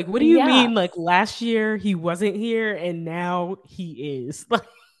it's like, what do you Yeah. mean like last year he wasn't here and now he is? Like,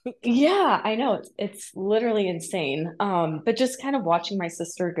 Yeah, I know it's literally insane. But just kind of watching my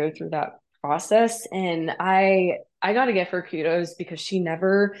sister go through that process, and I got to give her kudos because she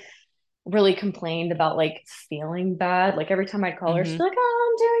never really complained about like feeling bad. Like every time I'd call her, she'd mm-hmm. be like, "Oh,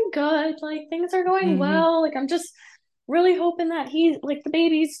 I'm doing good. Like things are going Mm-hmm. well. Like I'm just really hoping that he's like the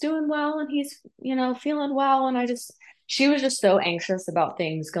baby's doing well and he's, feeling well." And she was just so anxious about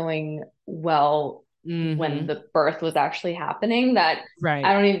things going well when Mm-hmm. the birth was actually happening that I Right.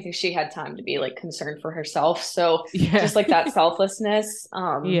 don't even think she had time to be like concerned for herself. So Yeah. just like that selflessness,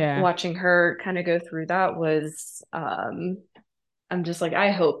 Yeah. watching her kind of go through that was I'm just like,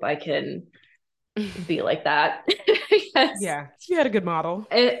 I hope I can be like that. Yes. Yeah. You had a good model.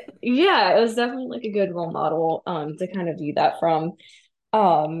 Yeah, it was definitely like a good role model to kind of view that from.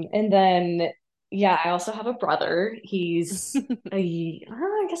 And then yeah, I also have a brother. I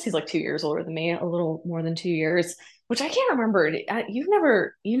guess he's like 2 years older than me, a little more than 2 years, which I can't remember. You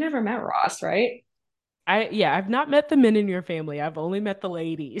never met Ross, right? Yeah, I've not met the men in your family. I've only met the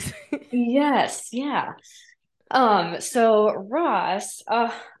ladies. Yes, yeah. So Ross,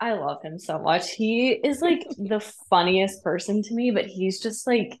 I love him so much. He is like the funniest person to me, but he's just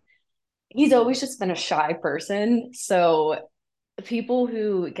like he's always just been a shy person. So people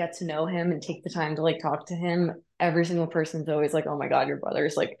who get to know him and take the time to like talk to him, every single person's always like, "Oh my God, your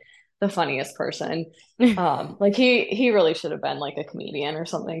brother's like the funniest person." Like he really should have been like a comedian or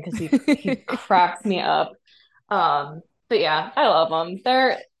something because he cracks me up. But yeah, I love them.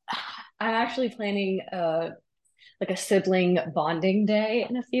 I'm actually planning like a sibling bonding day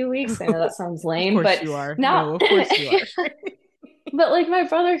in a few weeks. I know that sounds Of lame, course but you are. now No, of course you are. but like my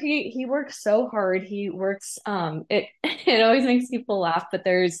brother, he works so hard. He works it it always makes people laugh, but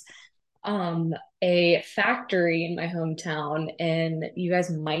there's um a factory in my hometown and you guys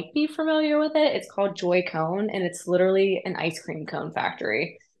might be familiar with it. It's called Joy Cone and it's literally an ice cream cone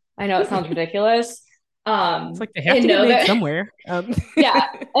factory. I know it sounds ridiculous. It's like they have And to get no made that somewhere. yeah,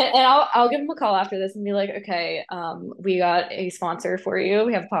 and I'll give him a call after this and be like, okay, we got a sponsor for you.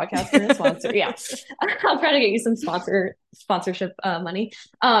 We have a podcast. We're gonna sponsor. Yeah, I'll try to get you some sponsorship money.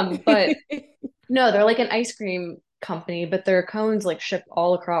 But no, they're like an ice cream company, but their cones like ship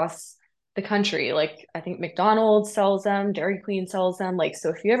all across the country. Like I think McDonald's sells them, Dairy Queen sells them. Like so,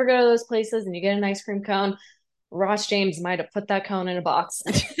 if you ever go to those places and you get an ice cream cone, Ross James might have put that cone in a box.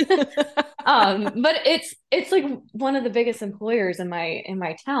 But it's like one of the biggest employers in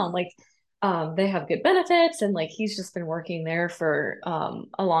my town. Like, they have good benefits, and like he's just been working there for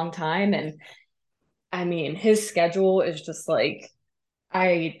a long time. And I mean, his schedule is just like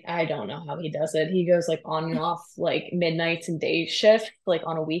I don't know how he does it. He goes like on and off like midnights and day shift like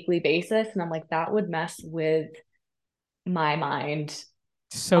on a weekly basis, and I'm like that would mess with my mind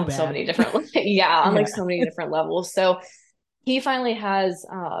So on so bad. many different yeah, on like Yeah. so many different levels. So he finally has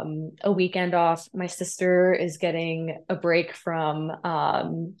a weekend off. My sister is getting a break from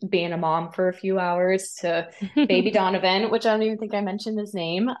being a mom for a few hours to baby Donovan, which I don't even think I mentioned his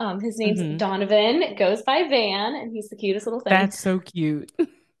name. His name's Hmm. Donovan, goes by Van, and he's the cutest little thing. That's so cute.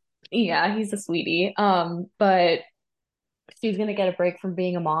 Yeah, he's a sweetie. But she's gonna get a break from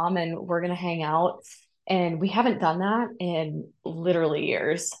being a mom, and we're gonna hang out. And we haven't done that in literally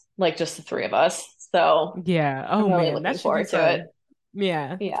years, like just the three of us. So Yeah. I'm Oh really man, that looking should be forward to it. fun.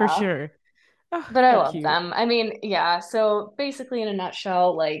 Yeah, for Yeah. sure. Oh, But I how love cute. them. I mean, yeah. So basically, in a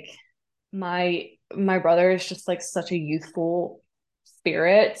nutshell, like my brother is just like such a youthful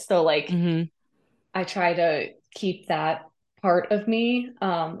spirit. So like Hmm. I try to keep that part of me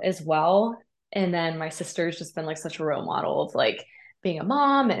as well. And then my sister's just been like such a role model of like being a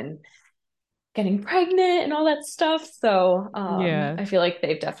mom and getting pregnant and all that stuff. So Yeah. I feel like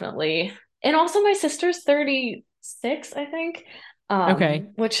they've definitely, and also my sister's 36, I think. Okay.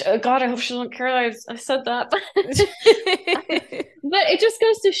 Which God, I hope she doesn't care that I said that, but it just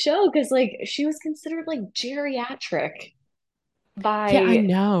goes to show because like she was considered like geriatric Yeah, I by,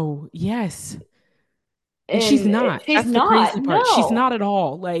 know. Yes. And she's and not. she's That's the not. crazy part. She's No, not at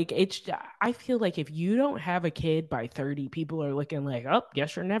all. Like it's I feel like if you don't have a kid by 30, people are looking like, "Oh,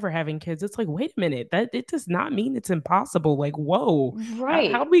 guess you're never having kids." It's like, "Wait a minute. That it does not mean it's impossible." Like, "Whoa.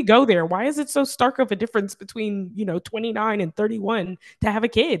 How right, do we go there? Why is it so stark of a difference between, 29 and 31 to have a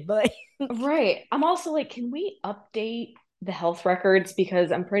kid?" Like right. I'm also like, can we update the health records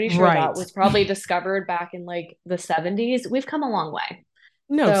because I'm pretty sure that right. was probably discovered back in like the 70s. We've come a long way.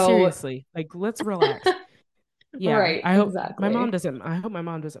 No, So, seriously. Like let's relax. Yeah, right, exactly. I hope my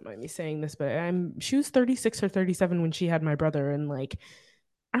mom doesn't mind me saying this, but she was 36 or 37 when she had my brother and like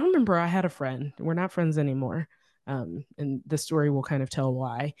I remember I had a friend. We're not friends anymore. And the story will kind of tell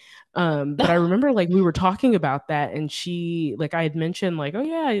why. But I remember like we were talking about that and she like I had mentioned like, oh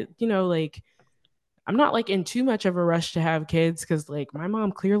yeah, like I'm not like in too much of a rush to have kids because like my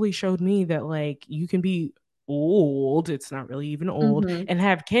mom clearly showed me that like you can be old, it's not really even old, Hmm. and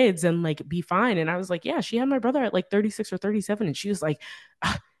have kids and like be fine. And I was like, yeah, she had my brother at like 36 or 37, and she was like,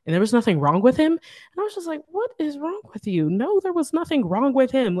 "Ah," and there was nothing wrong with him. And I was just like, what is wrong with you? No, there was nothing wrong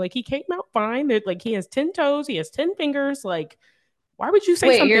with him. Like he came out fine. That like he has 10 toes, he has 10 fingers. Like, why would you say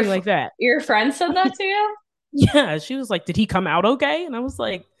Wait, something like that? your friend said that to you? Yeah, she was like, did he come out okay? And I was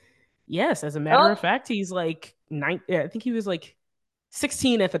like, yes, as a matter of Oh, fact, he's like I think he was like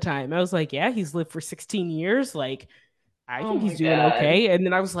 16 at the time. I was like, yeah, he's lived for 16 years. Like, I oh think my he's doing God. okay. And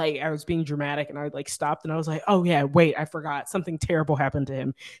then I was being dramatic and I like stopped and I was like, oh yeah, wait, I forgot. Something terrible happened to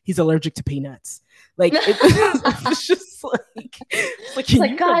him. He's allergic to peanuts. Like it was just like, it's like, It's can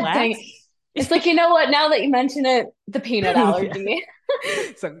like, you God dang. relax? It's like, you know what? Now that you mention it, the peanut Yeah. allergy.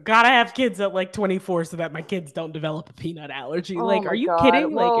 So gotta have kids at like 24 so that my kids don't develop a peanut allergy. Oh Like, are my you God.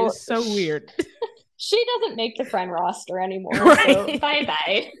 kidding? Like, Well, it's so weird. she doesn't make the friend roster anymore, so Right. bye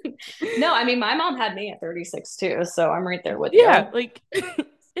bye. No, I mean, my mom had me at 36 too, so I'm right there with Yeah, you. like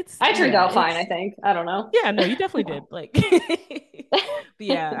it's I turned yeah, out fine, I it's think. I don't know. yeah, no, you definitely did. Like but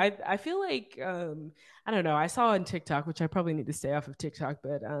yeah, I feel like I don't know. I saw on TikTok, which I probably need to stay off of TikTok,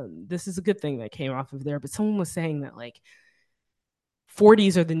 but this is a good thing that came off of there. But someone was saying that like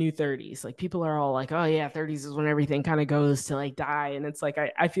 40s are the new 30s. Like people are all like, oh yeah, 30s is when everything kind of goes to like die. And it's like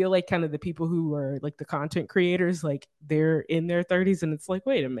I feel like kind of the people who are like the content creators, like they're in their 30s and it's like,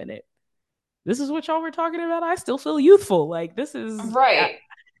 wait a minute. This is what y'all were talking about. I still feel youthful. Like this is Right.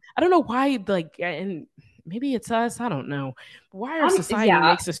 I don't know why, like, and maybe it's us. I don't know. Why our society Yeah.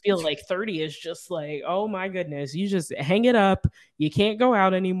 makes us feel like 30 is just like, oh my goodness, you just hang it up. You can't go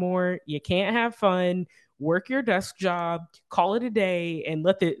out anymore. You can't have fun. Work your desk job, call it a day, and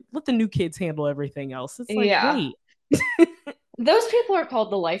let the new kids handle everything else. It's like, Yeah. wait. Those people are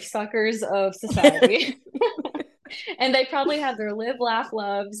called the life suckers of society. And they probably have their live, laugh,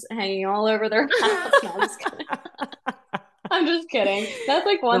 loves hanging all over their house. No, I'm just kidding. I'm just kidding. That's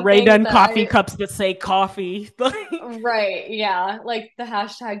like The one Ray thing Dunn that coffee I, cups that say coffee. right, yeah, like the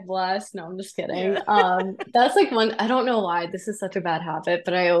hashtag blessed. No, I'm just kidding. Yeah. That's like one, I don't know why this is such a bad habit,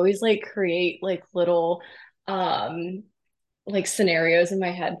 but I always like create like little um like scenarios in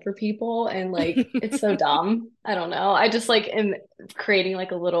my head for people and like it's so dumb. I don't know. I just like am creating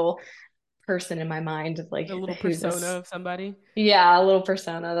like a little person in my mind of like A little who persona this, of somebody. yeah, a little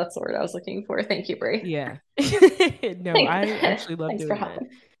persona. That's the word I was looking for. Thank you, Brie. Yeah. No, Thanks. I actually love Thanks for doing that. helping.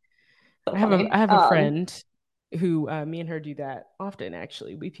 So funny. I have a friend who me and her do that often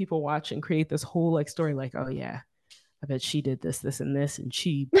actually. We people watch and create this whole like story like, oh yeah, I bet she did this, this, and this, and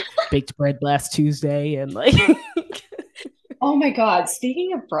she baked bread last Tuesday and like Oh my God.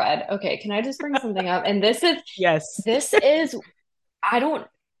 Speaking of bread, okay, can I just bring something up? And yes. this is, I don't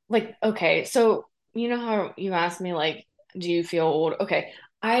like, okay, so you know how you asked me, like, do you feel old? Okay.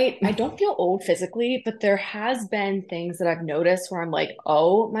 I don't feel old physically, but there has been things that I've noticed where I'm like,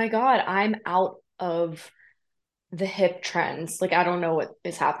 oh my God, I'm out of the hip trends. Like I don't know what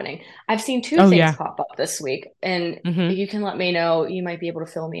is happening. I've seen two Oh things yeah. pop up this week, and Hmm. you can let me know. You might be able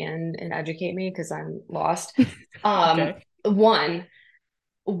to fill me in and educate me because I'm lost. Okay. One,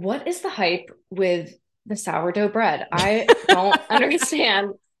 what is the hype with the sourdough bread? I don't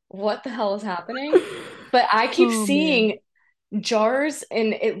understand what the hell is happening, but I keep Oh man. seeing jars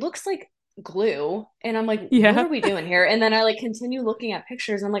and it looks like glue. And I'm like, what Yeah. are we doing here? And then I like continue looking at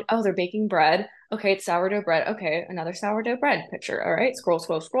pictures. And I'm like, oh, they're baking bread. Okay, it's sourdough bread. Okay, another sourdough bread picture. All right, scroll,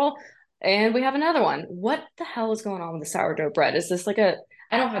 scroll, scroll. And we have another one. What the hell is going on with the sourdough bread? Is this like a,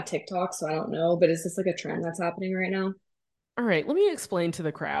 I don't have TikTok, so I don't know, but is this like a trend that's happening right now? All right, let me explain to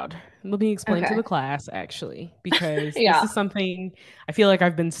the crowd. Let me explain to Okay. the class, actually, because this Yeah. is something I feel like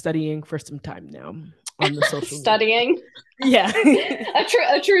I've been studying for some time now on the social media. Studying. Yeah.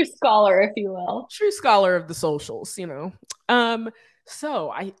 A true scholar, if you will. True scholar of the socials.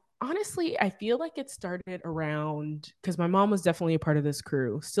 So I honestly I feel like it started around because my mom was definitely a part of this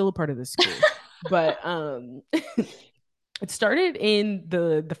crew, still a part of this crew. But it started in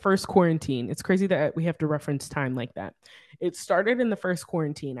the first quarantine. It's crazy that we have to reference time like that. It started in the first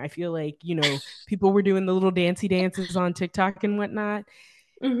quarantine. I feel like, people were doing the little dancey dances on TikTok and whatnot.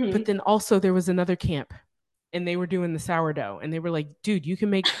 But Hmm. then also there was another camp and they were doing the sourdough and they were like, dude, you can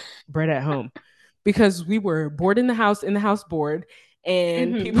make bread at home because we were bored in the house bored,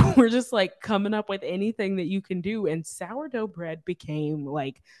 and people Hmm. were just like coming up with anything that you can do. And sourdough bread became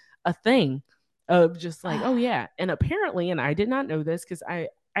like a thing of just like, oh yeah. And apparently, and I did not know this because I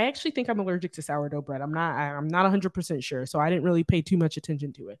actually think I'm allergic to sourdough bread. I'm not 100% sure. So I didn't really pay too much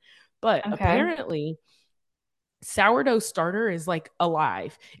attention to it. But Okay. apparently sourdough starter is like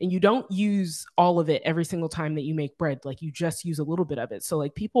alive, and you don't use all of it every single time that you make bread. Like you just use a little bit of it. So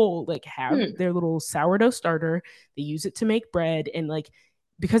like people like have Hmm. their little sourdough starter, they use it to make bread, and like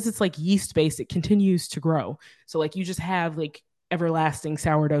because it's like yeast based, it continues to grow. So like you just have like everlasting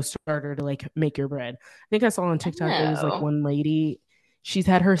sourdough starter to like make your bread. I think I saw on TikTok there was like Oh. one lady, she's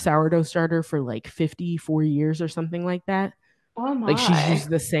had her sourdough starter for like 54 years or something like that. Oh Like she's my. used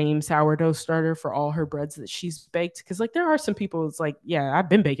the same sourdough starter for all her breads that she's baked. Because like there are some people, it's like, yeah, I've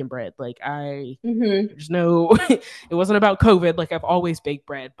been baking bread. Like Hmm. there's no, it wasn't about COVID. Like I've always baked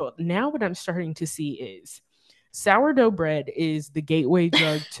bread. But now what I'm starting to see is sourdough bread is the gateway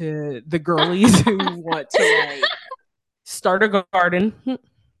drug to the girlies who want to like start a garden.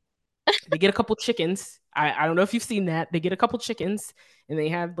 They get a couple chickens. I don't know if you've seen that. They get a couple chickens and they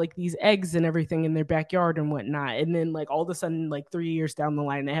have like these eggs and everything in their backyard and whatnot. And then like all of a sudden, like 3 years down the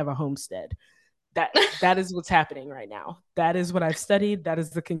line, they have a homestead. That that is what's happening right now. That is what I've studied. That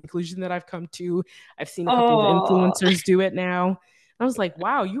is the conclusion that I've come to. I've seen a couple of Oh. influencers do it now. I was like,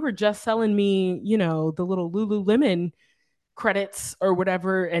 wow, you were just selling me, the little Lululemon credits or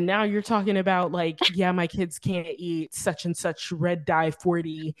whatever, and now you're talking about like, yeah, my kids can't eat such and such red dye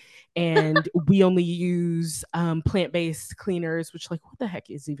 40, and we only use plant-based cleaners, which like what the heck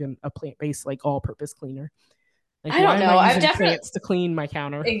is even a plant-based like all-purpose cleaner? Like I why don't am I know. I've using definitely, plants to clean my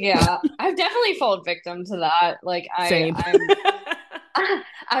counter? yeah, I've definitely fallen victim to that. Like Same.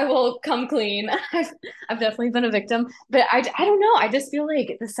 I will come clean. I've definitely been a victim, but I don't know. I just feel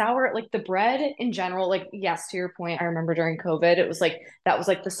like the sour, like the bread in general, like, yes, to your point, I remember during COVID, it was like that was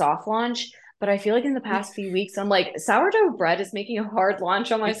like the soft launch. But I feel like in the past few weeks, I'm like, sourdough bread is making a hard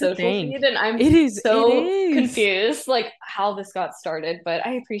launch on my It's a social thing. feed, and I'm It so is. confused, like how this got started. But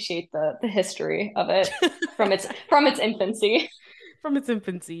I appreciate the history of it from its infancy. From its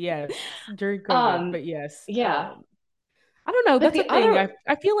infancy, yes, during COVID. Um, But yes, yeah. I don't know. But That's a the thing. other,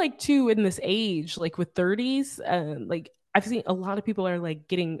 I feel like too in this age, like with 30s, like I've seen a lot of people are like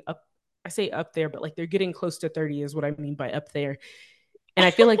getting up. I say up there, but like they're getting close to 30 is what I mean by up there. And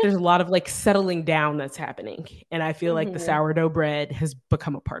I feel like there's a lot of like settling down that's happening. And I feel like the Mhm. sourdough bread has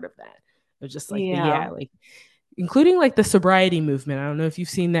become a part of that. It's just like Yeah. like including like the sobriety movement. I don't know if you've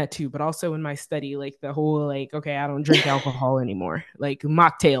seen that too, but also in my study, like the whole like, okay, I don't drink alcohol anymore. Like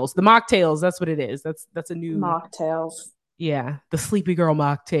mocktails. The mocktails, that's what it is. That's a new, Mocktails. yeah, the sleepy girl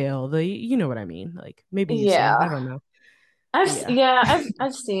mocktail. The you know what I mean. Like maybe you've seen, I Yeah. don't know. But I've yeah. yeah,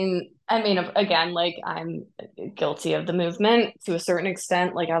 I've seen I mean again, like I'm guilty of the movement to a certain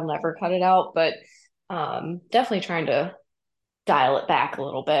extent. Like I'll never cut it out, but definitely trying to dial it back a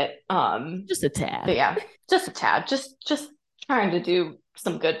little bit. Just a But tad. yeah, just a tad. Just trying to do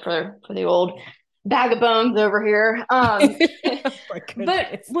some good for the old bag of bones over here. Oh my But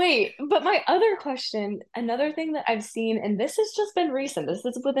goodness. wait, but my other question, another thing that I've seen, and this has just been recent. This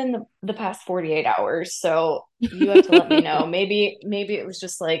is within the past 48 hours. So you have to let me know. Maybe it was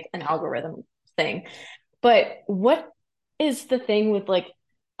just like an algorithm thing. But what is the thing with like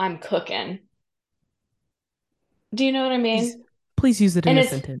I'm cooking? Do you know what I Please, mean? please use it in And a it's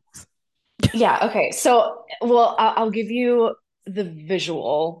sentence. yeah, okay. So, well, I'll give you the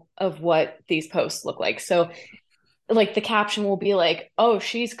visual of what these posts look like. So, like the caption will be like, "Oh,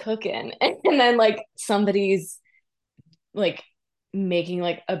 she's cooking," and then like somebody's like making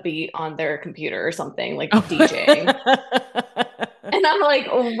like a beat on their computer or something, like DJing. And I'm like,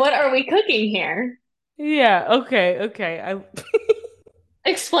 "What are we cooking here? Yeah, okay, okay. I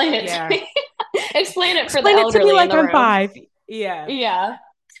Explain it to yeah. me. Explain it for the Explain it to me elderly in like the I'm room." 5. Yeah. Yeah.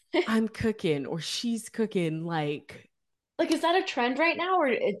 I'm cooking or she's cooking like Like, is that a trend right now, or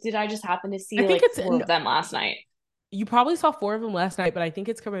did I just happen to I see think like it's four of them last night? you probably saw 4 of them last night, but I think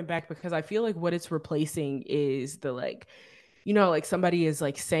it's coming back because I feel like what it's replacing is the like like somebody is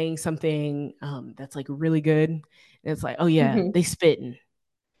like saying something that's like really good and it's like, "Oh yeah, Hmm. they spitting."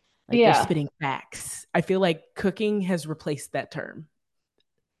 Like they're Yeah. spitting facts. I feel like cooking has replaced that term.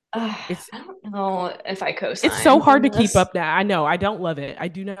 It's I don't know if I it's so co-sign hard on to keep this. up now. I know. I don't love it. I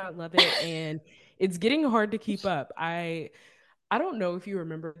do not love it and it's getting hard to keep up. I don't know if you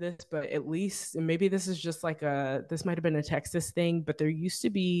remember this, but at least, and maybe this is just like this might have been a Texas thing, but there used to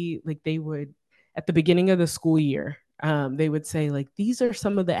be like they would, at the beginning of the school year, they would say like, these are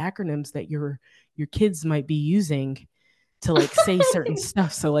some of the acronyms that your kids might be using to like say certain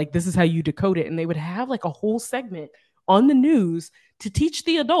stuff. So like, this is how you decode it. And they would have like a whole segment on the news to teach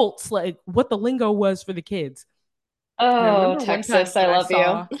the adults like what the lingo was for the kids. And I Oh, remember one time Texas, I when I love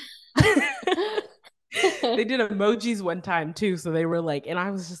you. saw they did emojis one time too. So they were like, and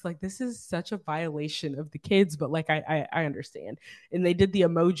I was just like, this is such a violation of the kids, but like I understand. And they did the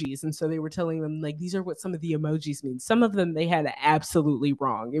emojis, and so they were telling them like these are what some of the emojis mean. Some of them they had absolutely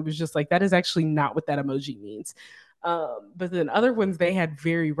wrong. It was just like that is actually not what that emoji means. But then other ones they had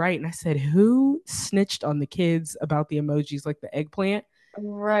very right. And I said, who snitched on the kids about the emojis, like the eggplant?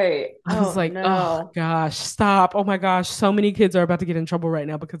 Right. I was Oh like, oh no. gosh, stop. Oh my gosh, so many kids are about to get in trouble right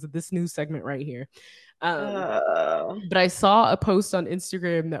now because of this news segment right here. Um, Oh. but I saw a post on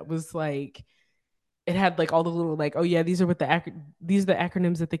Instagram that was like, it had like all the little like, oh yeah, these are the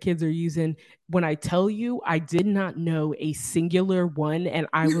acronyms that the kids are using. When I tell you, I did not know a singular one, and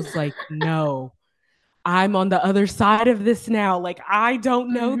I was like, no, I'm on the other side of this now. Like I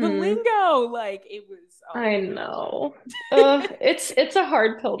don't know the Hmm. lingo. Like it was, oh I man, know. It's a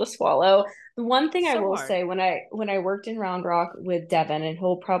hard pill to swallow. The one thing I so will hard. say when I worked in Round Rock with Devin, and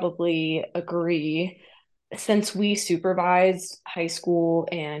he'll probably agree, since we supervise high school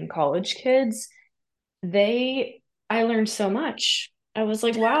and college kids, they I learned so much. I was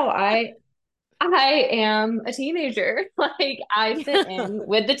like, wow, I am a teenager. Like I fit Yeah. in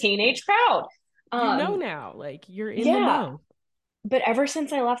with the teenage crowd. You know Um, now, like you're in the yeah, know. but ever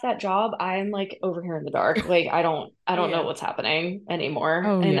since I left that job, I'm like over here in the dark. Like I don't know Yeah. what's happening anymore.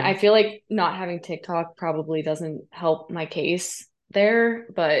 Oh And yeah. I feel like not having TikTok probably doesn't help my case there,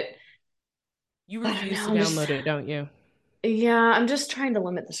 but You I don't refuse know. to download it, don't you? Yeah, I'm just trying to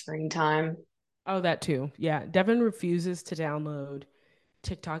limit the screen time. Oh, that too. Yeah. Devin refuses to download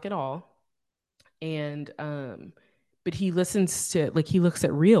TikTok at all. And but he listens to like he looks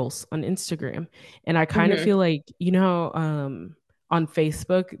at reels on Instagram. And I kind of Hmm. feel like, on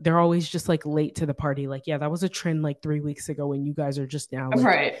Facebook, they're always just like late to the party. Like, yeah, that was a trend like 3 weeks ago and you guys are just now like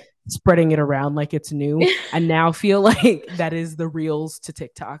Right. spreading it around like it's new. I now feel like that is the reels to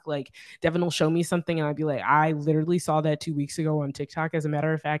TikTok. Like Devin will show me something and I'd be like, I literally saw that 2 weeks ago on TikTok. As a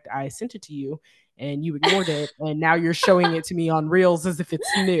matter of fact, I sent it to you and you ignored it. And now you're showing it to me on reels as if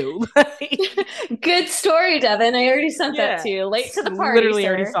it's new. Like, Good story, Devin. I already sent that yeah, to you. Late to the party, literally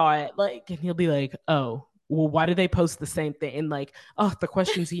already sir. saw it. Like, and he'll be like, oh, well, why do they post the same thing? And like, oh, the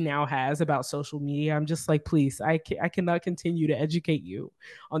questions he now has about social media. I'm just like, please, I cannot continue to educate you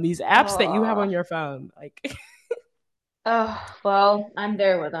on these apps that you have Oh, on your phone. Like, oh, well, I'm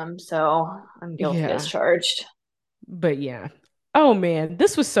there with him, so I'm guilty as yeah, charged. but yeah. Oh man,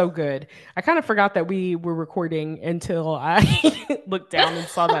 this was so good. I kind of forgot that we were recording until I looked down and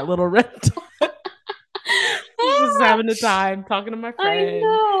saw that little red dot. Just having a time talking to my I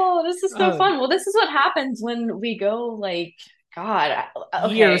friend. know. This is so Um, fun. Well, this is what happens when we go like, God,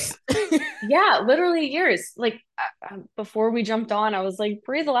 okay. years. Yeah, literally years. Like before we jumped on, I was like,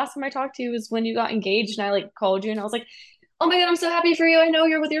 Brie, the last time I talked to you was when you got engaged, and I like called you, and I was like, oh my God, I'm so happy for you. I know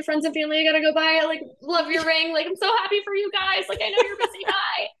you're with your friends and family. I gotta go buy it. Like, love your ring. Like, I'm so happy for you guys. Like, I know you're busy.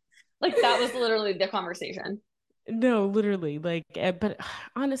 Bye. Like, that was literally the conversation. No, literally. Like, but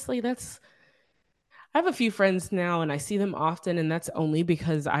honestly, I have a few friends now and I see them often, and that's only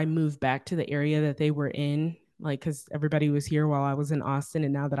because I moved back to the area that they were in. Like, because everybody was here while I was in Austin,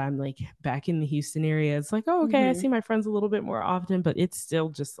 and now that I'm like back in the Houston area, it's like, oh, okay, I see Hmm. my friends a little bit more often, but it's still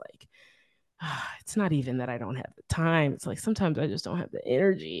just like, it's not even that I don't have the time. It's like sometimes I just don't have the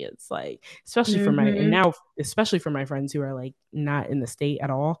energy. It's like, especially for my, and Hmm. now, especially for my friends who are like not in the state at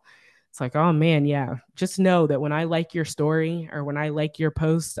all. It's like, oh man, yeah. Just know that when I like your story or when I like your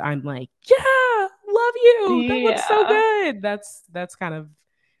post, I'm like, yeah, love you. That looks so Yeah, good. That's kind of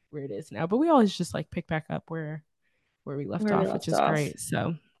where it is now. But we always just like pick back up where we left where we off, which left is off. great.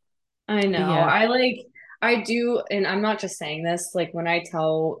 So, I but know. yeah, I do, and I'm not just saying this, like when I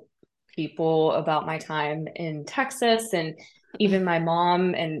tell people about my time in Texas and even my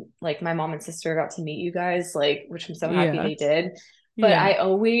mom and like my mom and sister got to meet you guys, like, which I'm so happy yeah, they did. But yeah. I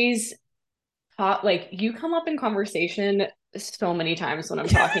always thought, like, you come up in conversation so many times when I'm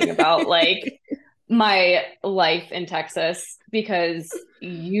talking about like my life in Texas because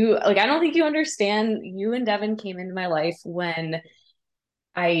you, like, I don't think you understand. You and Devin came into my life when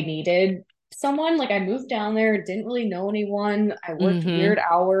I needed someone. Like I moved down there, didn't really know anyone. I worked Mm-hmm. weird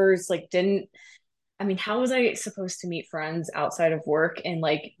hours, like didn't I mean, how was I supposed to meet friends outside of work? And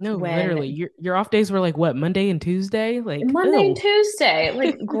like No, when literally, your off days were like what, Monday and Tuesday? Like, Monday and ew. Tuesday,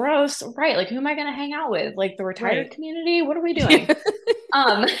 like gross, right? Like who am I gonna hang out with? Like the retired Right. community? What are we doing? Yeah.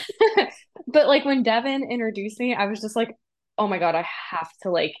 Um, but like when Devin introduced me, I was just like, oh my God, I have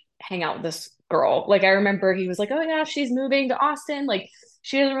to like hang out with this girl. Like I remember he was like, oh yeah, she's moving to Austin. Like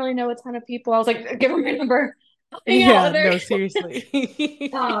she doesn't really know a ton of people. I was like, give her my number. I'll hang out Yeah, with no, her. seriously.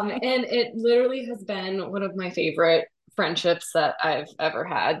 And it literally has been one of my favorite friendships that I've ever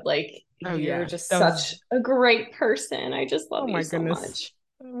had. Like Oh you're yeah. just That such was a great person. I just love oh you my so goodness. much.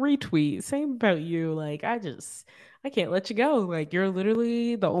 Retweet. Same about you. Like I can't let you go. Like you're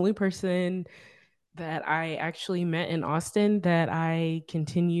literally the only person that I actually met in Austin that I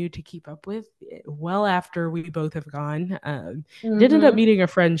continue to keep up with well after we both have gone. Did end up Mm-hmm. meeting a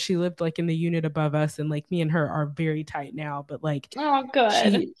friend. She lived like in the unit above us, and like me and her are very tight now. But like Oh,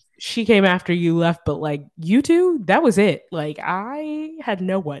 good. she came after you left, but like you two, that was it. Like I had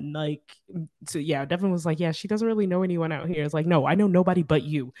no one. Like so yeah, Devin was like, yeah, she doesn't really know anyone out here. It's like, no, I know nobody but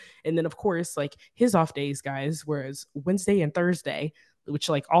you. And then of course, like his off days, guys, whereas Wednesday and Thursday, which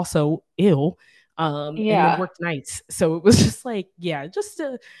like also ill and then Yeah. worked nights. So it was just like, yeah,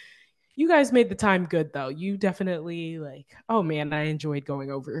 you guys made the time good though. You definitely like, oh man, I enjoyed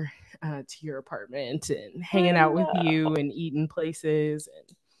going over to your apartment and hanging I out with know. you and eating places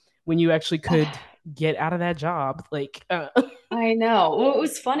and when you actually could get out of that job. Like, I know. Well, it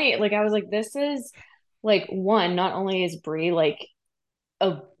was funny. Like I was like, this is like one, not only is Brie like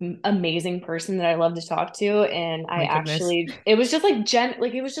a amazing person that I love to talk to, and I my goodness. actually it was just like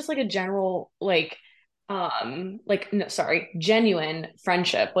it was just like a general like no sorry, genuine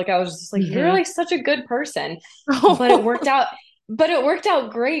friendship. Like I was just like, you're Mm-hmm. like such a good person. But it worked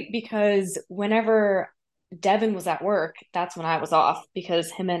out great because whenever Devin was at work, that's when I was off because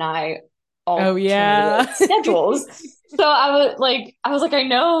him and I Oh yeah. alternated schedules. So I was like, I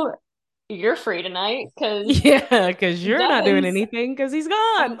know you're free tonight because Yeah, because you're not doing Devin's anything because he's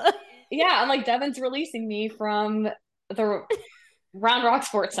gone. yeah, I'm like Devin's releasing me from the Round Rock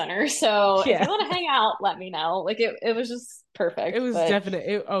Sports Center. So if you Yeah. want to hang out, let me know. Like it was just It perfect. was But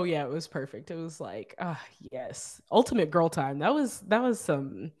definite. Oh yeah, it was perfect. It was like, ah, yes, ultimate girl time. That was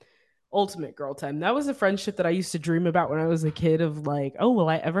some ultimate girl time. That was a friendship that I used to dream about when I was a kid. Of like, oh, will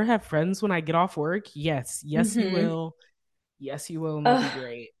I ever have friends when I get off work? Yes, yes, you mhm. will. Yes, you will, and they'll be Ugh,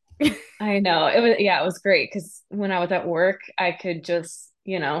 great. I know. It was yeah, it was great because when I was at work, I could just,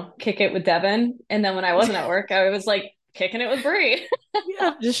 kick it with Devin. And then when I wasn't at work, I was like kicking it with Bree.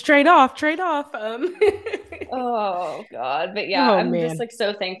 Yeah, just trade off, trade off. Oh God. But yeah, Oh I'm just man. like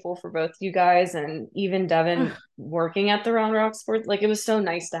so thankful for both you guys and even Devin working at the Round Rock Sports. Like it was so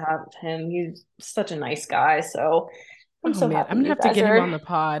nice to have him. He's such a nice guy. So I'm Oh so man, happy I'm gonna you have to guys get him are. on the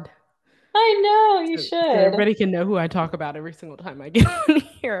pod I know you so should. everybody can know who I talk about every single time I get on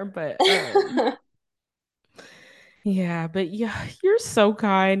here. But yeah, but yeah, you're so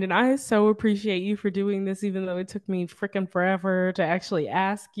kind, and I so appreciate you for doing this, even though it took me freaking forever to actually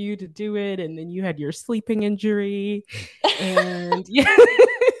ask you to do it, and then you had your sleeping injury, and yeah.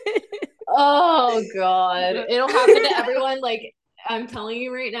 Oh God. But It'll happen to everyone. Like I'm telling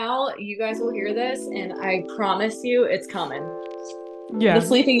you right now, you guys will hear this and I promise you it's coming. The yeah,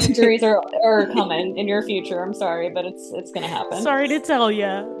 sleeping injuries are coming in your future. I'm sorry, but it's gonna happen. sorry to tell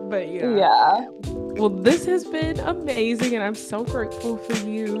you, but yeah. Yeah. Well, this has been amazing, and I'm so grateful for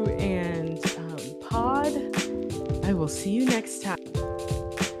you. And Pod, I will see you next time.